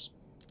was.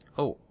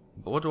 Oh,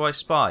 but what do I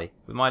spy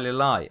with my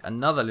little eye?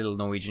 Another little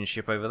Norwegian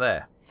ship over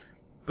there.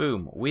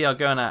 Boom, we are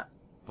going to,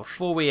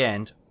 before we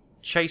end,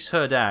 chase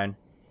her down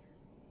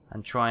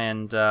and try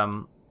and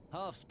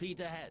half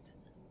speed ahead.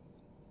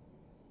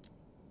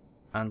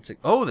 And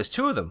oh, there's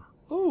 2 of them.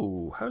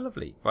 Ooh, how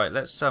lovely. Right,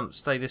 let's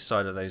stay this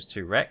side of those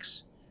 2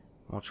 wrecks.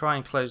 We'll try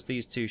and close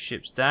these 2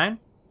 ships down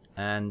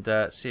and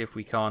see if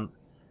we can't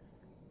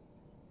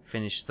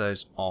finish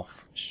those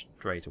off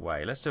straight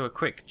away. Let's do a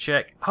quick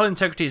check. Hull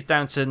integrity is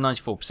down to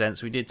 94%,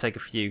 so we did take a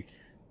few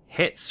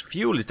hits.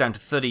 Fuel is down to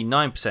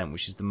 39%,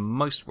 which is the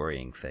most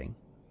worrying thing.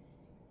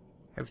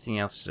 Everything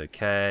else is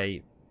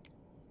okay.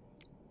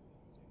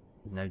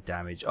 There's no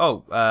damage.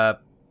 Oh,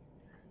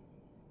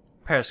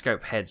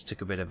 periscope heads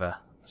took a bit of a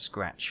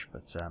scratch,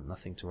 but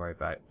nothing to worry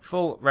about.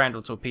 Full round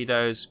of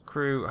torpedoes.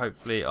 Crew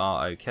hopefully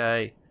are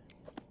okay.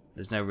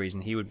 There's no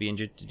reason he would be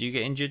injured. Did you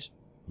get injured?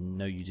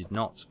 No, you did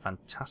not.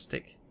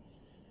 Fantastic.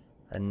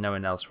 And no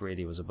one else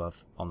really was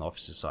above, on the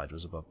officer's side,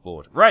 was above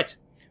board. Right,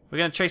 we're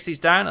going to chase these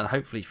down and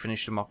hopefully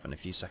finish them off in a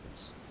few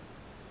seconds.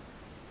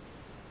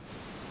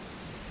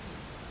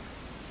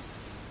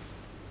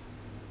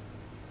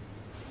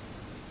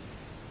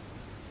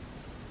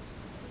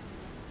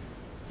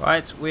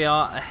 Right, we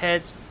are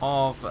ahead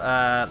of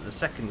the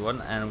second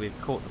one, and we've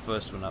caught the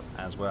first one up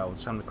as well.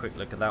 Just having a quick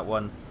look at that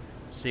one,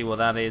 see what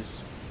that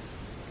is.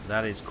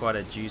 That is quite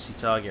a juicy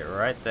target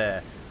right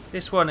there.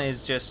 This one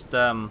is just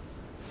the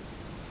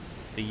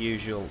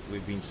usual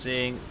we've been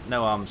seeing.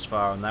 No arms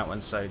fire on that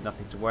one, so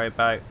nothing to worry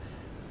about.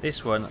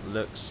 This one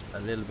looks a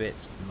little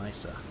bit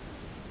nicer.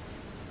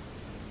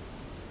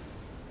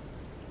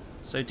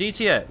 So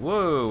DTO,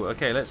 whoa,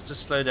 okay, let's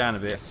just slow down a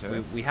bit. Yes,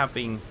 sir. We have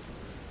been...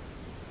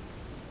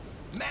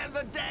 Man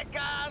the deck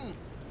gun!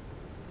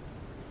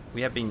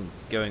 We have been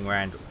going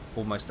around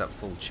almost at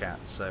full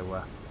chat,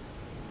 so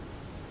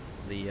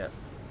we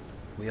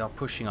are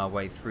pushing our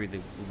way through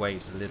the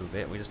waves a little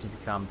bit. We just need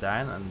to calm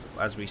down, and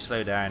as we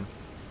slow down,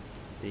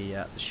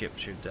 the ship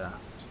should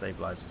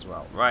stabilize as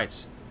well.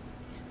 Right.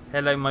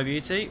 Hello, my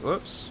beauty.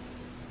 Whoops.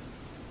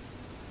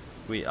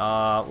 We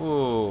are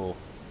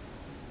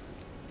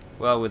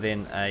well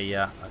within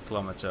a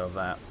kilometer of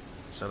that.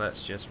 So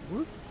let's just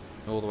whoop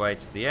all the way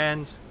to the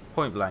end.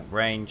 Point blank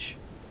range.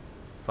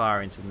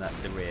 Fire into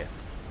the rear.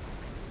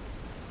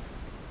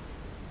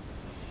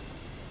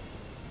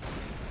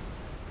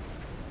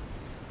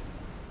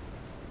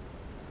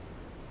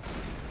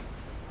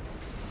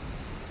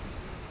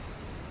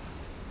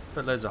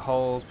 Put loads of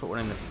holes. Put one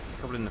in the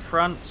couple in the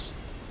front.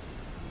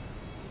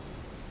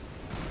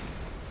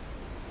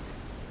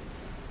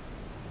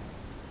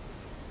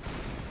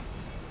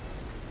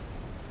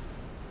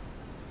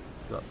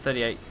 Got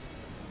 38.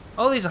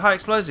 Oh, these are high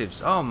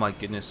explosives. Oh my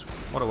goodness,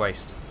 what a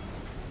waste.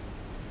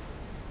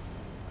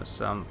 Let's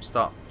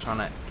start trying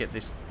to get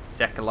this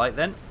deck alight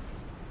then.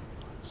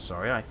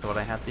 Sorry, I thought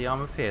I had the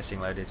armor piercing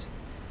loaded.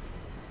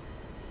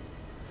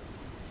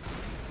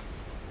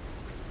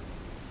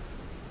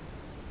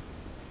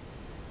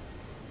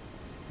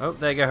 Oh,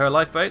 there go her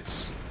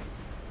lifeboats.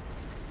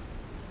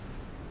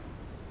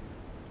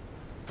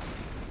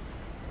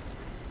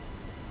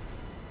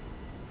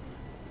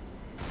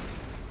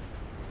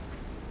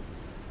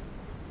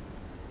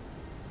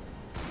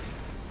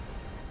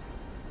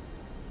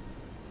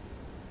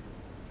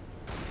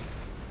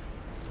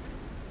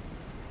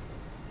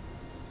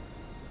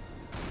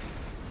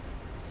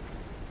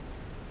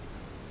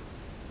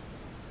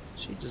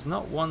 She does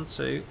not want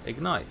to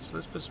ignite, so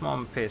let's put some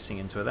armor piercing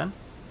into her then.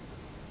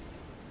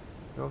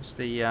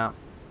 Obviously,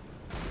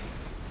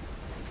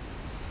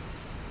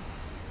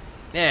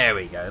 there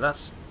we go,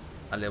 that's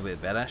a little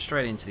bit better.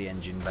 Straight into the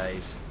engine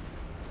bays.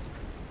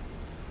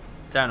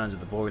 Down under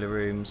the boiler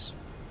rooms.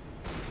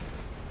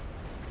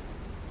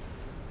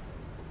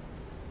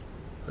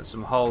 Put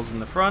some holes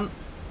in the front.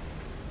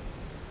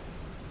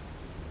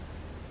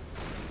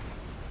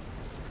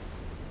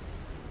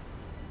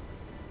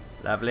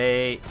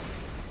 Lovely.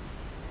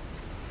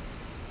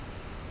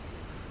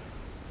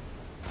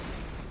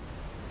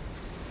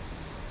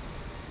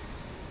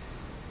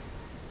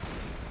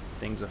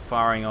 Things are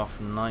firing off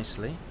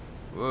nicely.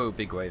 Whoa,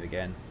 big wave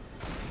again.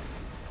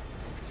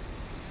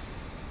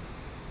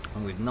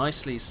 And we've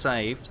nicely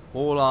saved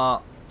all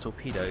our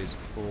torpedoes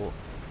for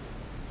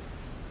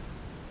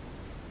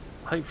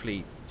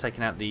hopefully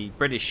taking out the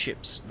British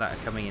ships that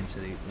are coming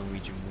into the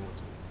Norwegian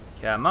water.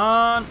 Come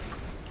on!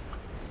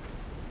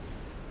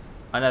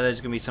 I know there's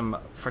going to be some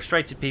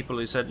frustrated people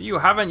who said, you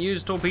haven't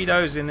used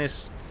torpedoes in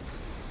this.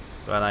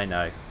 But I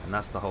know, and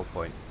that's the whole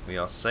point. We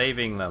are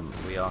saving them.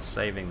 We are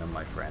saving them,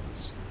 my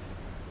friends.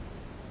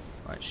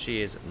 Right,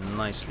 she is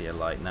nicely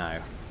alight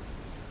now.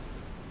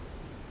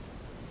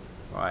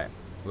 Right,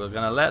 we're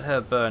going to let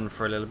her burn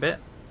for a little bit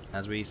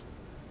as we...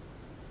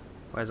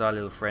 Where's our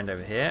little friend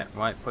over here?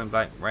 Right, point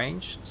blank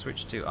range.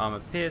 Switch to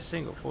armor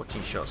piercing. Got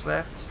 14 shots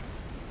left.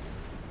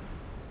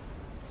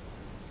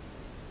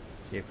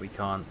 See if we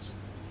can't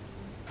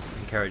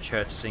encourage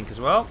her to sink as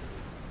well.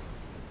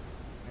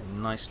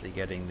 And nicely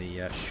getting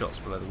the shots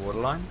below the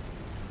waterline.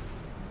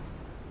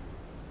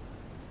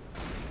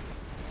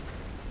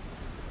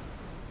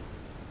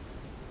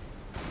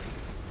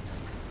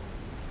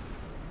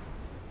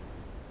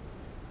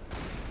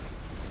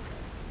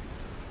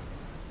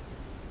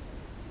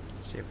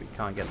 See if we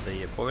can't get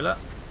the boiler.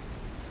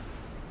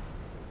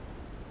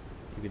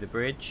 Maybe the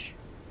bridge.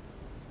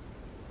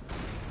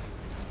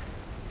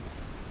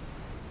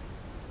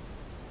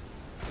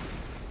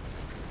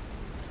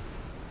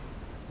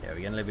 Yeah, we're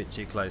getting a little bit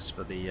too close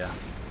for the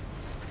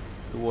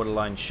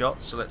waterline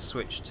shots, so let's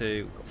switch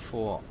to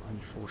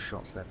only 4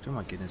 shots left. Oh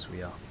my goodness,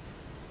 we are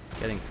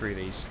getting through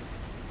these.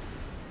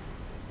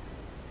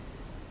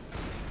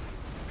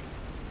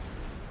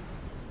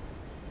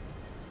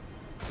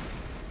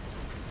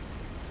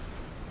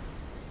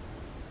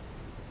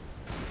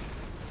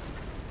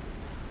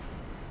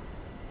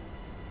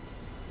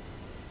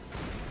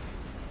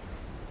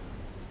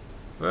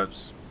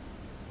 Whoops.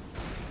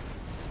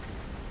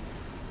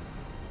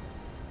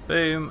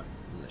 Boom.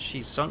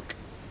 She's sunk.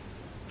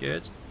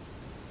 Good.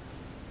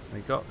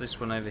 We got this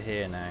one over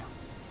here now.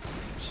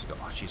 She's got.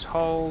 Oh, she's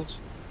holed.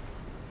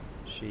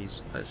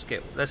 She's. Let's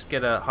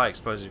get a high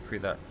explosive through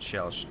that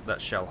shell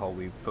hole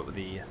we put with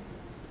the.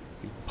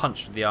 We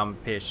punched with the armor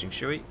piercing,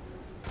 shall we?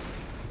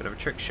 Bit of a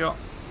trick shot.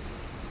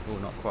 Oh,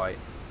 not quite.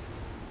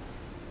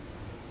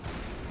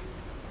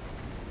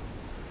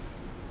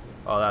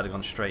 Oh, that'd have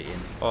gone straight in.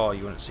 Oh, you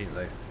wouldn't have seen it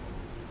though.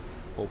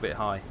 All a bit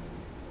high.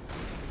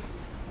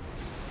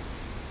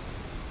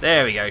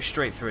 There we go,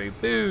 straight through.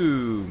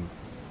 Boom!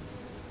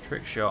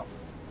 Trick shot.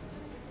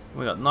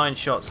 We got 9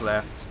 shots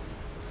left.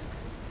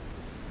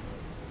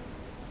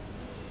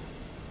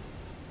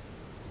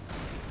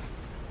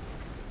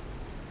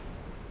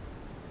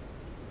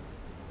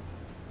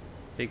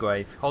 Big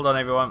wave. Hold on,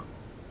 everyone.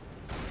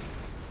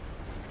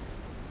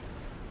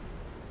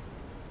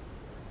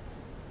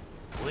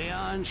 We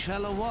are in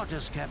shallow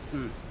waters,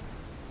 Captain.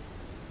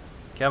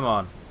 Come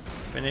on.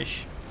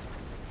 Finish.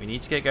 We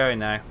need to get going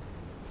now.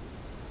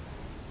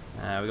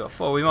 We got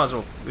 4. We might as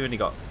well. We've only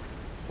got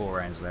 4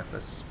 rounds left.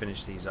 Let's just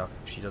finish these up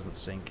if she doesn't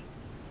sink.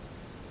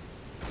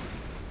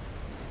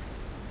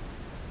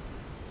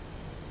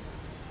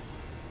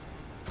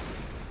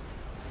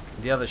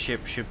 The other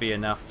ship should be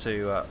enough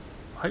to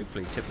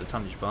hopefully tip the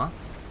tonnage bar.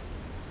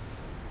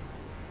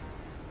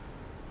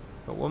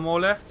 Got 1 more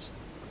left?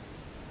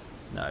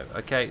 No.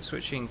 Okay,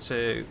 switching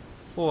to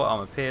 4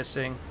 armor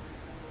piercing.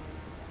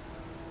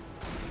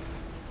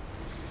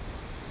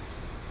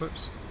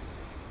 Whoops.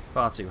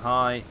 Far too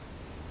high.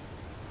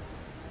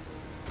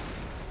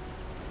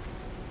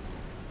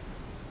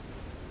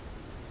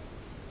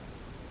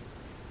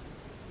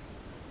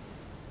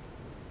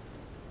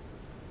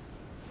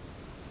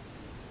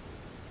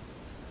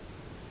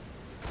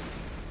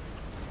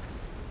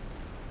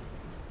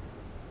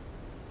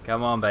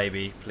 Come on,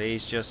 baby.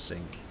 Please just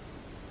sink.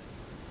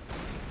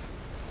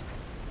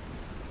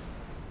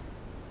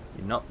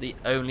 You're not the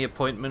only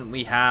appointment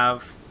we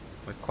have.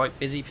 We're quite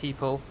busy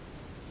people.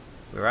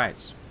 We're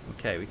out.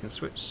 Okay, we can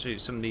switch to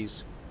some of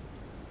these.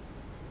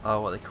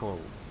 Oh, what they call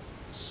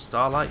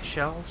starlight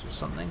shells or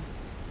something.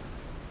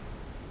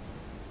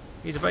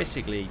 These are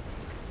basically.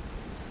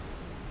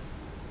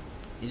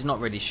 These are not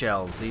really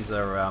shells. These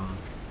are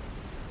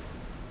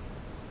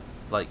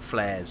like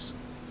flares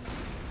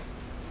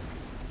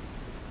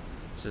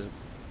to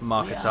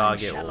mark a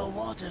target. We are in shallow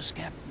waters,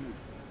 Captain.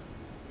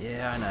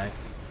 Yeah, I know.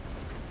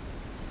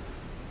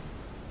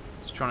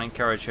 Just trying to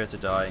encourage her to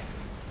die.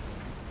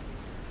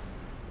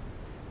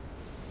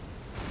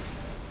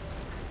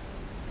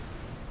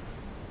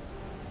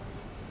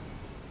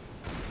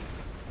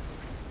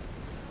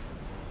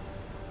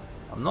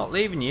 I'm not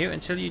leaving you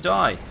until you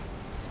die.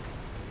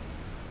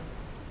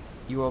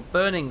 You are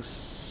burning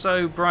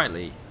so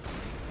brightly.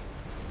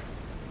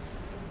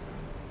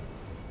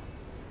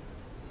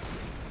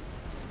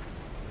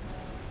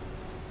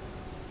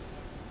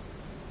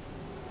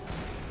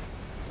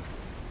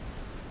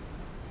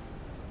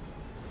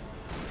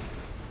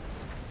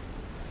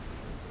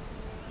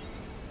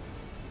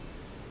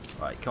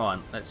 Right, come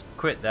on, let's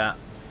quit that.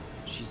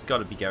 She's got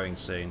to be going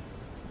soon.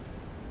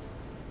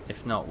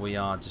 If not, we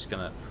are just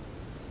gonna.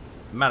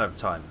 Matter of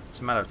time. It's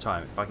a matter of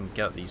time if I can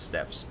get up these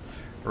steps.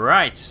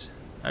 Right.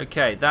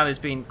 Okay, that has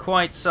been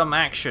quite some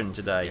action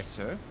today. Yes,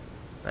 sir.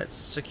 Let's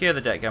secure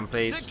the deck gun,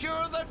 please.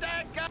 Secure the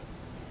deck gun.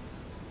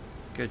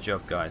 Good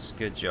job, guys.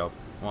 Good job.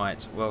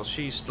 Right. Well,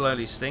 she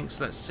slowly stinks.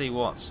 Let's see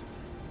what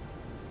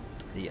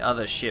the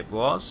other ship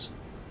was.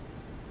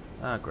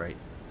 Ah, great.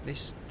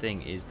 This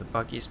thing is the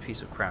buggiest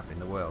piece of crap in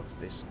the world.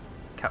 This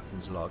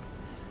captain's log.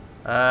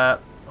 Oh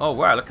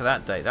wow! Look at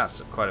that date. That's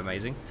quite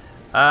amazing.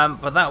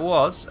 But that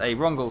was a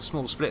Rongel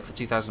small split for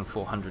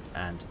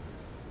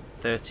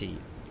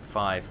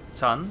 2,435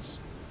 tons.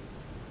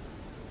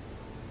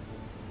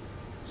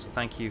 So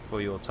thank you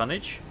for your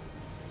tonnage.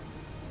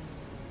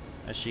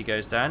 As she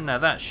goes down. Now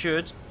that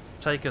should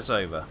take us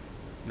over.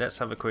 Let's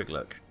have a quick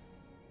look.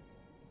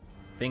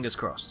 Fingers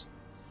crossed.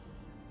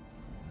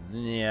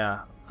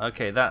 Yeah.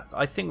 Okay, that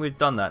I think we've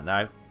done that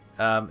now.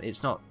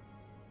 It's not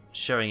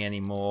showing any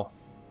more.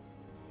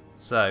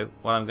 So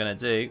what I'm going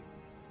to do,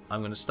 I'm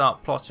going to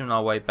start plotting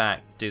our way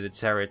back to do the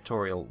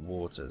territorial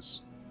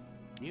waters.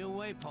 New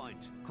waypoint.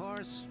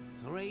 Course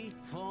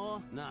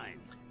 349.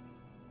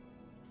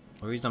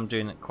 The reason I'm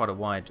doing quite a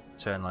wide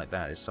turn like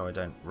that is so I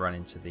don't run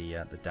into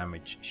the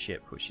damaged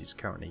ship, which is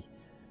currently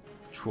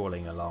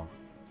trawling along.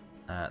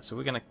 So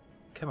we're going to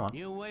come on.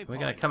 We're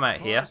going to come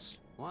out here.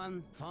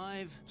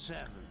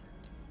 157.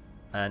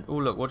 And oh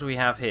look, what do we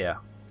have here?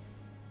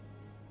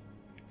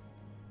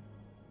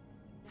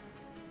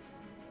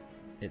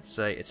 It's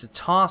a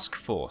task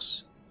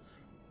force.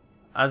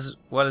 As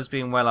well as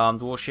being well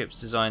armed, warships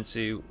designed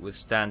to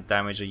withstand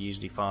damage are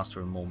usually faster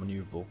and more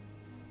maneuverable.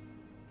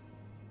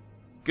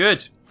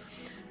 Good.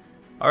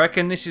 I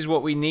reckon this is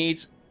what we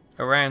need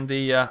around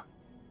the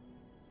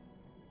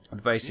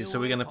bases. So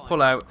we're going to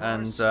pull out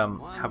and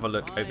have a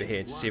look over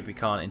here to see if we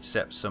can't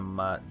intercept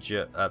some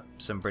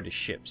British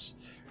ships.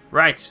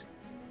 Right.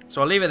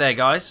 So I'll leave it there,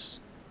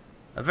 guys.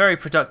 A very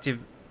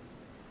productive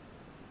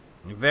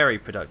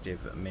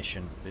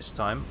mission this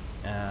time.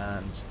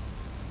 And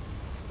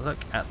look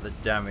at the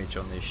damage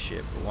on this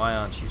ship. Why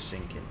aren't you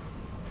sinking?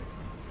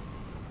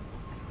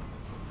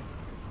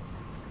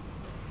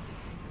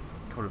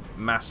 Couple of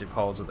massive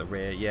holes at the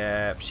rear.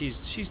 Yeah,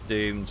 she's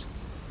doomed.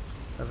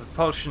 The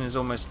propulsion is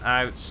almost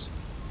out.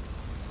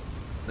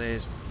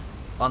 There's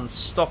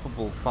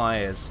unstoppable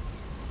fires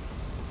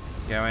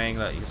going.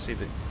 Look, you can see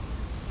that.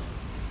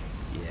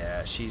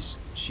 Yeah, she's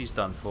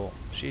done for.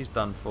 She's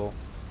done for.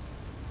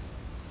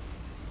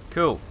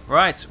 Cool.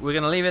 Right, we're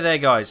going to leave it there,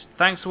 guys.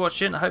 Thanks for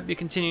watching. I hope you're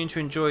continuing to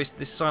enjoy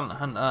this Silent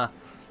Hunter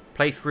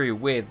playthrough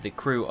with the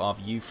crew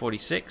of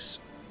U-46.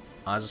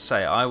 As I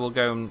say, I will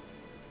go and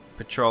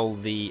patrol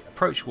the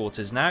approach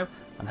waters now,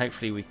 and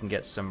hopefully we can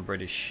get some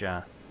British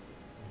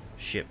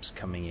ships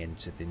coming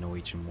into the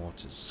Norwegian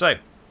waters. So,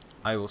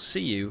 I will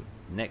see you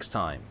next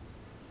time.